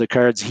corner for the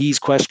Cards, he's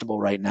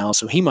questionable right now,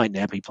 so he might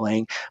not be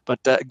playing.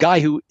 But the guy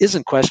who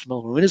isn't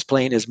questionable, who is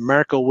playing, is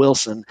Marco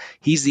Wilson.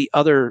 He's the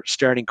other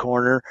starting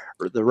corner,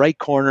 or the right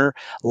corner.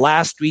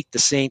 Last week, the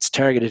Saints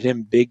targeted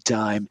him big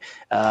time,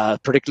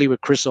 particularly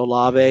with Chris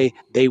Olave.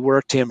 They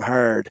worked him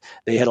hard.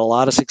 They had a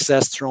lot of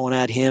success throwing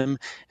at him.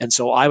 And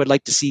so I would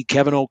like to see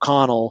Kevin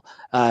O'Connell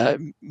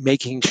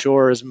making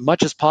sure as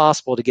much as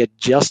possible to get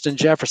Justin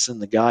Jefferson,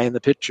 the guy in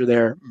the picture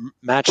there,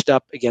 matched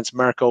up against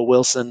Marco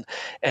Wilson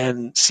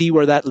and see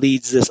where that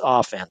leads this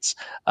offense,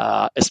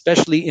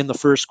 especially in the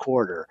first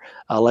quarter.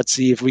 Let's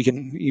see if we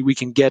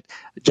can get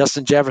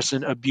Justin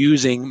Jefferson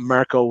abusing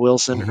Marco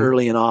Wilson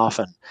early and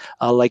often,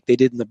 like they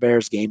did in the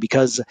Bears game,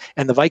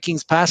 and the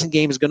Vikings passing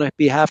game is going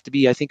to have to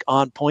be, I think,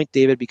 on point,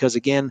 David, because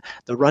again,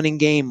 the running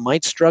game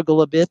might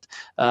struggle a bit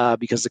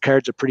because the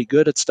Cards are pretty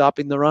good at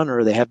stopping the run,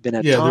 or they have been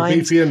at times. They're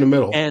beefy in the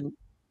middle. And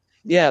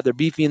they're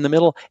beefy in the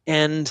middle.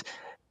 And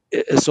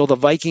so the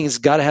Vikings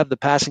got to have the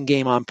passing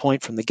game on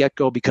point from the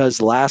get-go,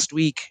 because last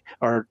week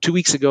or 2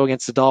 weeks ago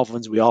against the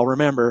Dolphins, we all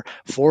remember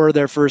 4 of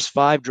their first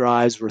 5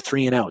 drives were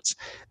 3-and-outs.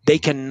 They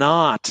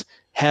cannot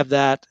have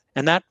that,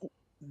 and that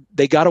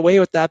they got away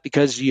with that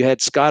because you had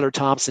Skylar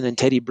Thompson and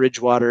Teddy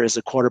Bridgewater as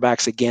the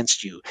quarterbacks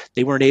against you.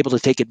 They weren't able to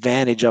take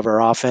advantage of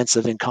our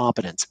offensive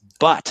incompetence.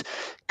 But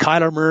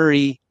Kyler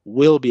Murray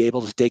will be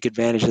able to take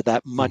advantage of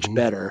that much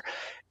better.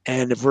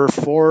 And if we're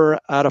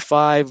 4 out of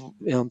 5,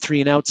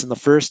 3-and-outs in the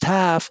first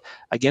half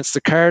against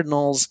the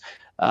Cardinals,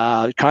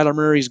 Kyler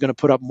Murray is going to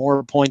put up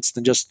more points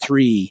than just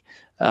 3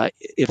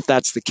 if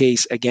that's the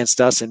case against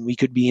us. And we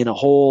could be in a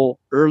hole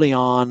early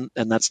on,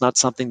 and that's not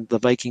something the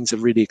Vikings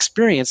have really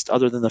experienced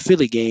other than the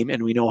Philly game,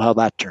 and we know how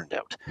that turned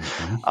out.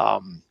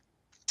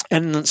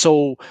 And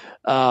so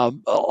a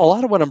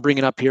lot of what I'm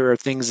bringing up here are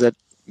things that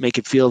make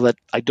it feel that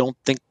I don't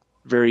think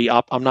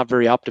I'm not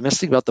very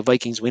optimistic about the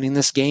Vikings winning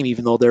this game,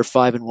 even though they're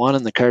 5-1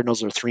 and the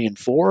Cardinals are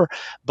 3-4.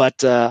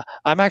 But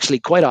I'm actually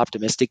quite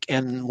optimistic,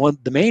 and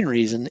the main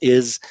reason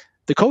is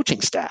the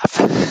coaching staff.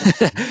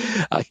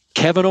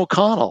 Kevin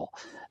O'Connell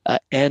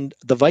and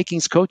the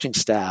Vikings coaching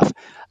staff.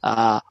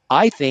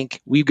 I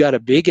think we've got a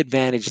big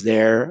advantage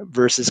there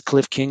versus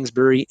Cliff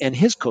Kingsbury and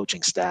his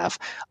coaching staff.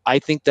 I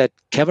think that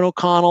Kevin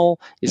O'Connell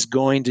is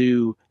going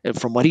to,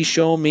 from what he's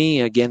shown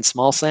me, again,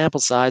 small sample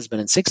size, but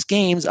in 6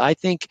 games, I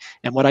think,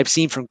 and what I've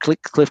seen from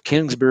Cliff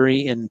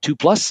Kingsbury in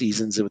 2+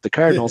 seasons with the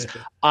Cardinals,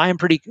 I am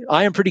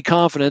pretty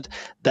confident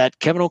that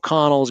Kevin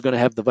O'Connell is going to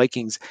have the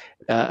Vikings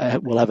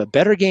will have a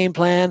better game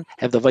plan,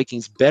 have the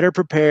Vikings better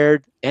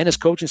prepared, and his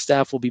coaching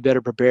staff will be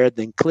better prepared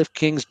than Cliff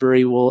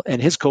Kingsbury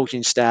and his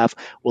coaching staff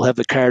will have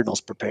the Cardinals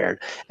prepared.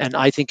 And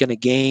I think in a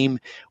game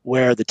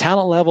where the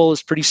talent level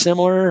is pretty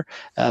similar,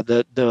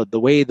 the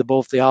way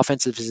both the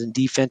offensives and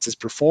defenses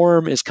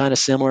perform is kind of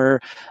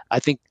similar, I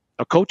think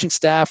a coaching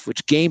staff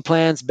which game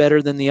plans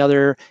better than the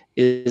other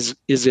is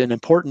an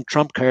important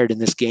trump card in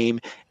this game,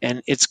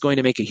 and it's going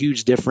to make a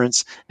huge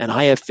difference. And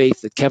I have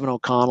faith that Kevin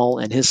O'Connell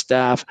and his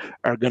staff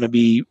are going to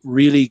be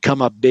really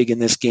come up big in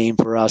this game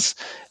for us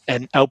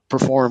and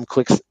outperform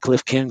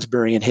Cliff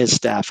Kingsbury and his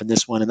staff in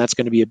this one, and that's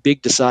going to be a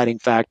big deciding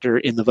factor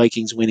in the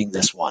Vikings winning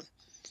this one.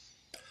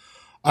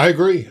 I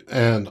agree,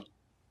 and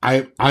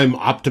I'm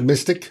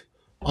optimistic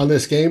on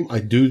this game. I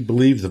do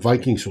believe the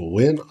Vikings will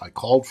win. I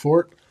called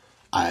for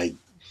it.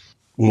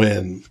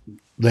 When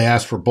they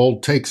asked for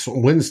bold takes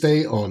on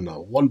Wednesday on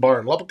One Bar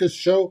and Lubbock's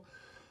show,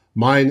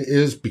 mine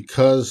is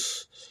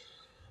because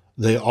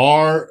they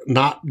are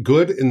not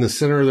good in the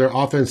center of their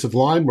offensive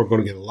line. We're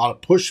going to get a lot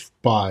of push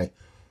by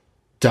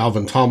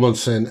Dalvin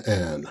Tomlinson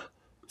and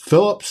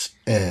Phillips,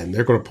 and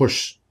they're going to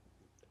push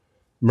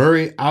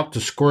Murray out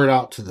to squirt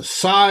out to the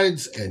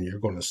sides, and you're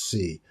going to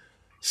see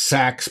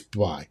sacks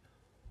by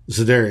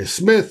Zadarius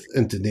Smith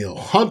and Danielle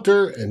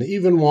Hunter, and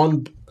even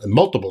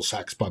multiple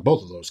sacks by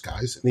both of those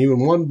guys, and even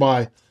one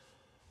by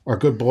our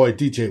good boy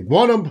DJ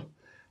Wonnum,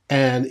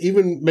 and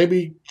even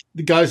maybe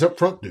the guys up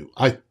front do.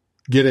 I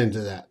get into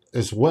that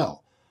as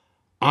well.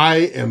 I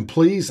am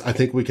pleased. I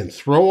think we can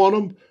throw on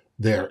them.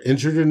 They're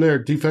injured in their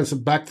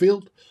defensive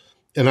backfield,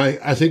 and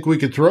I think we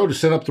could throw to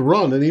set up the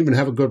run and even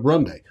have a good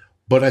run day.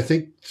 But I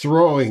think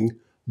throwing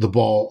the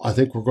ball, I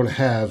think we're going to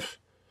have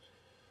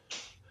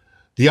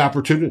the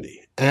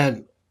opportunity.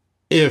 And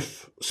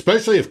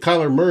especially if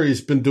Kyler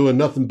Murray's been doing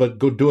nothing but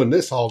doing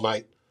this all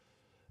night,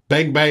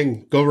 bang,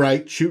 bang, go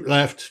right, shoot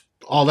left,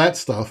 all that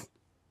stuff,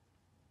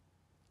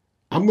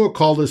 I'm going to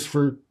call this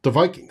for the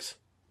Vikings.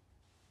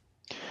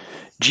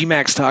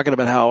 G-Max talking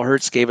about how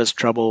Hurts gave us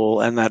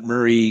trouble and that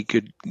Murray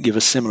could give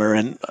us similar.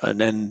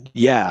 And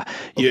yeah,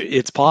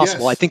 it's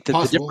possible. Yes, I think that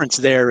the difference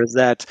there is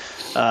that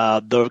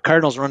the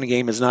Cardinals running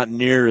game is not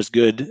near as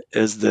good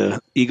as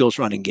the Eagles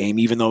running game,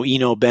 even though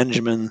Eno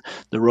Benjamin,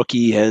 the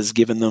rookie, has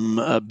given them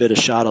a bit of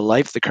shot of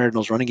life. The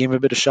Cardinals running game a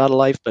bit of shot of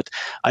life, but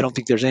I don't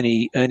think there's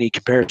any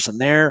comparison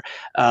there.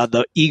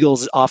 The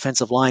Eagles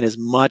offensive line is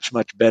much,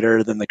 much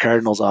better than the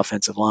Cardinals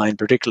offensive line,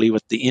 particularly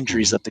with the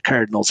injuries that the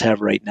Cardinals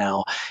have right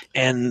now.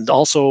 And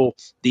also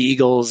the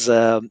Eagles,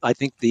 I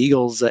think the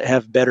Eagles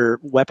have better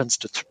weapons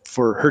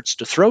for Hurts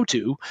to throw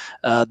to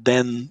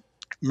than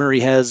Murray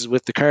has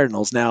with the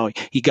Cardinals. Now,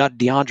 he got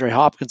DeAndre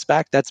Hopkins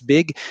back. That's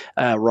big.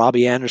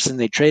 Robbie Anderson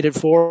they traded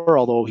for,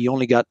 although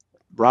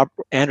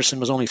Anderson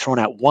was only thrown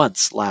out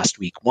once last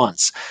week,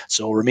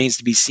 So it remains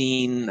to be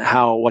seen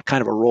what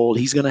kind of a role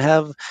he's going to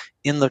have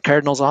in the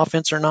Cardinals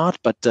offense or not.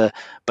 But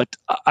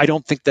I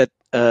don't think that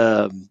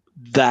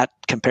that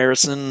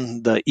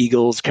comparison, the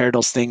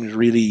Eagles-Cardinals thing,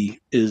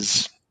 really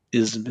is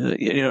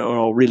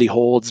really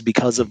holds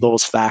because of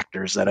those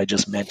factors that I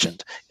just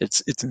mentioned.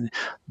 It's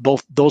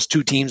both those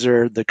two teams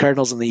the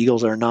Cardinals and the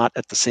Eagles are not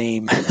at the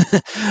same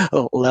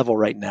level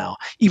right now.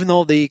 Even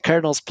though the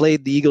Cardinals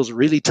played the Eagles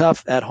really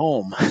tough at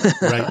home,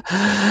 right?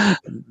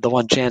 The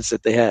one chance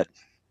that they had.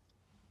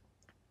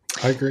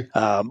 I agree.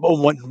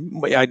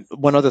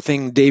 One other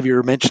thing, Dave, you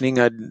were mentioning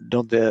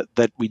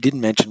that we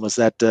didn't mention was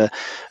that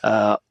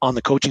on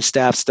the coaching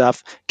staff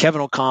stuff,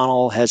 Kevin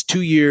O'Connell has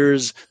 2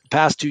 years, the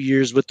past 2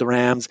 years with the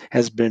Rams,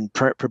 has been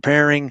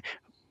preparing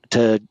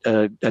to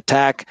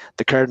attack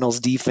the Cardinals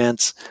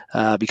defense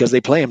because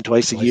they play him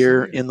twice a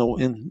year in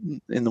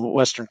the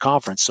Western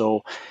Conference.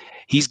 So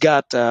he's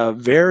got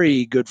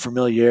very good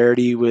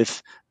familiarity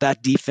with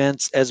that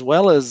defense as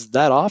well as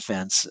that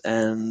offense.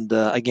 And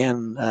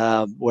again,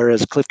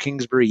 whereas Cliff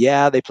Kingsbury,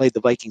 they played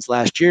the Vikings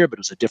last year, but it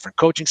was a different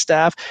coaching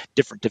staff,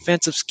 different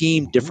defensive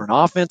scheme, different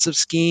offensive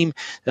scheme,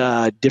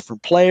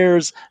 different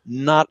players,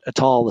 not at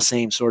all the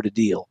same sort of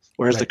deal.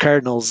 Whereas the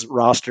Cardinals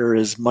roster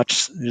is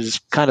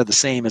kind of the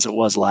same as it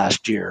was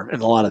last year in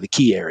a lot of the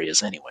key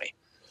areas anyway.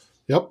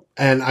 Yep.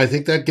 And I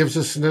think that gives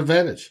us an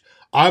advantage.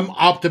 I'm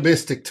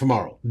optimistic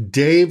tomorrow.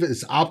 Dave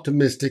is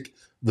optimistic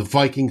the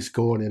Vikings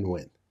go in and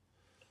win.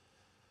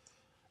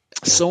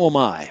 So am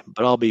I,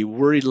 but I'll be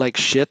worried like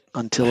shit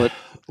until it.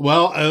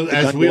 Well,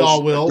 as we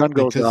all will, gun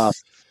goes off.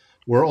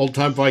 We're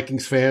old-time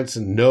Vikings fans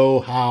and know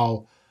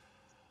how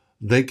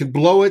they could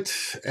blow it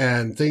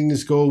and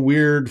things go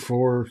weird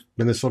for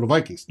Minnesota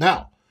Vikings.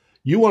 Now,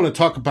 you want to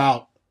talk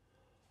about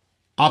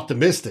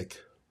optimistic.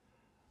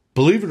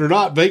 Believe it or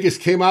not, Vegas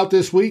came out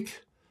this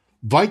week.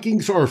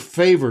 Vikings are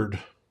favored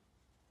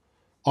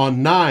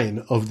on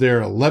 9 of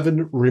their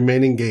 11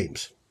 remaining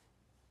games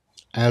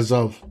as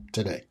of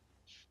today.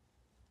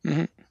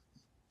 Mm-hmm.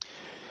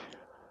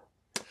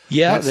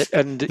 Yeah,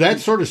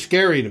 that's sort of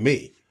scary to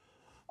me.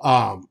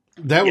 That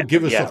would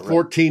give us a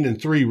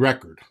 14-3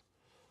 record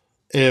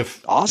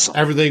if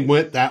everything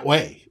went that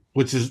way,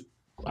 which is,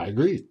 I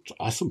agree, it's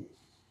awesome.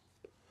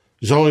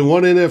 There's only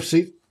one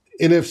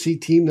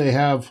NFC team they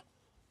have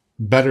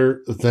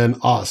better than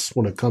us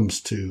when it comes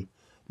to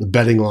the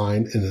betting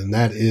line, and then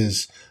that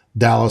is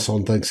Dallas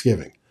on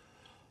Thanksgiving.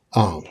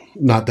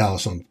 Not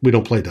Dallas we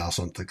don't play Dallas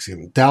on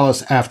Thanksgiving.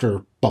 Dallas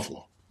after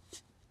Buffalo.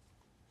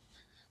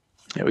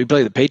 Yeah, we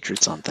play the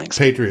Patriots on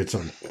Thanksgiving. Patriots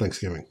on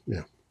Thanksgiving,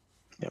 yeah.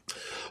 Yep.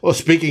 Well,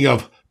 speaking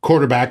of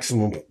quarterbacks,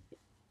 and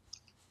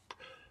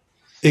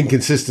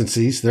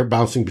inconsistencies. They're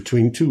bouncing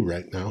between two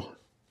right now.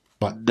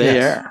 But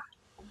they are.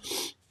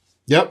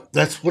 Yep,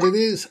 that's what it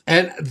is.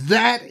 And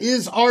that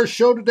is our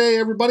show today,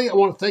 everybody. I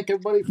want to thank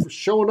everybody for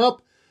showing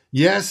up.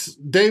 Yes,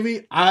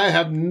 Davey, I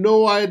have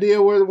no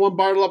idea where the One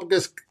Bar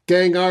Lupicus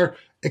gang are,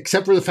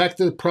 except for the fact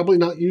that they're probably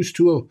not used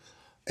to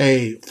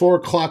a 4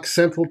 o'clock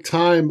Central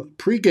Time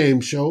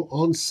pregame show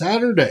on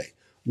Saturday.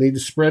 I need to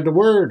spread the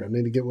word. I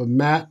need to get with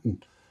Matt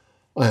and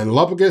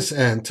Lupicus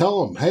and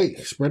tell them, hey,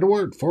 spread the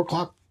word, 4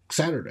 o'clock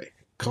Saturday.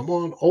 Come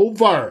on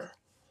over.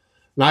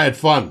 And I had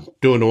fun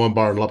doing the One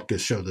Bar Lupicus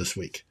show this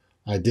week.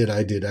 I did.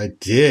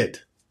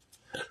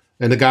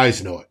 And the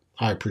guys know it.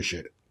 I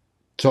appreciate it.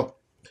 So,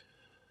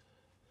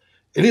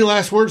 any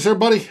last words there,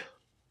 buddy?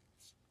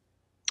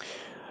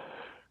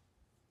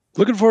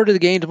 Looking forward to the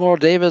game tomorrow,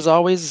 Dave, as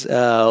always.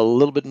 A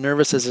little bit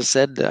nervous, as I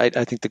said.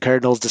 I think the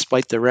Cardinals,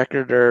 despite their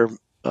record, are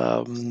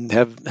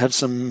have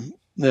some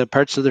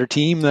parts of their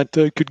team that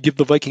could give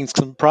the Vikings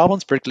some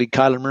problems, particularly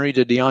Kyler Murray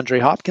to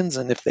DeAndre Hopkins.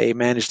 And if they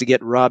manage to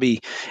get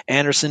Robbie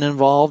Anderson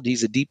involved,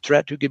 he's a deep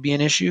threat who could be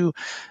an issue.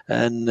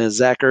 And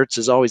Zach Ertz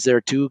is always there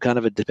too, kind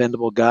of a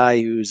dependable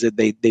guy who's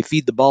they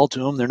feed the ball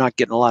to him. They're not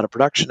getting a lot of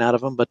production out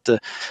of him,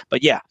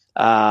 but yeah.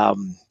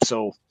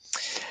 So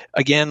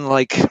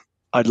again,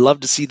 I'd love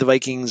to see the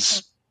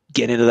Vikings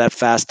get into that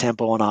fast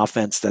tempo on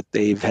offense that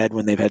they've had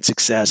when they've had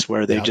success,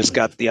 where they've just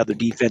got the other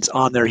defense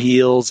on their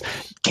heels,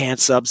 can't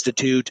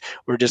substitute.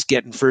 We're just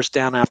getting first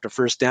down after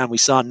first down. We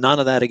saw none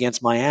of that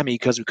against Miami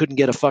because we couldn't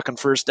get a fucking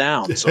first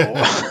down. So,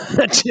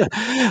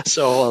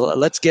 so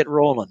let's get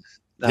rolling.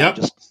 I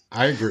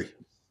agree.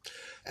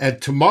 And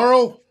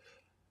tomorrow,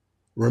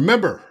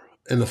 remember,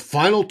 in the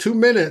final 2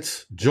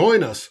 minutes,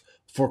 join us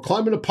for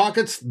Climbing the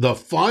Pockets, the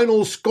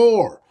final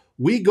score.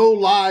 We go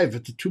live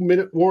at the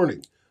 2-minute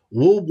warning.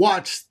 We'll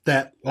watch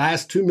that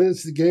last 2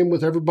 minutes of the game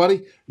with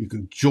everybody. You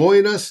can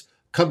join us,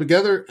 come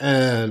together,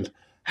 and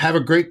have a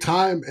great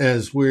time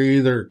as we're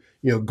either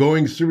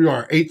going through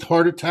our 8th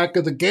heart attack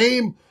of the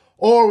game,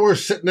 or we're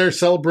sitting there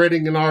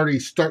celebrating and already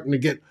starting to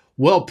get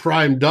well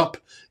primed up,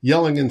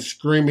 yelling and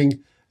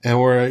screaming, and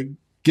we're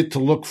get to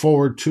look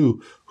forward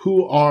to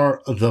who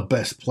are the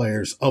best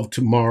players of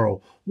tomorrow.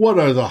 What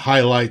are the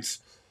highlights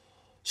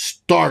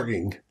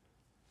starting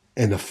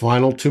in the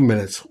final 2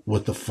 minutes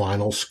with the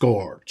final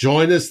score.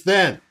 Join us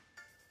then.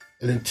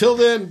 And until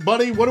then,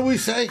 buddy, what do we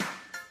say?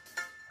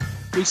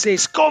 We say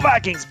Skol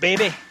Vikings,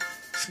 baby.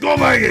 Skol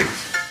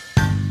Vikings.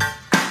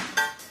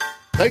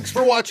 Thanks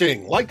for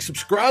watching. Like,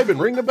 subscribe, and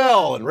ring the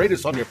bell, and rate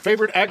us on your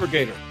favorite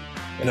aggregator.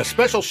 And a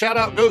special shout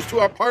out goes to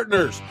our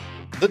partners,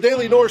 the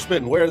Daily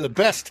Norseman, where the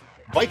best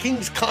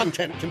Vikings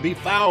content can be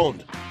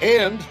found,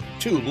 and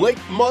to Lake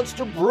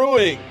Monster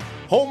Brewing,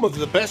 home of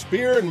the best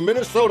beer in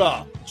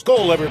Minnesota.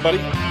 Skol, everybody.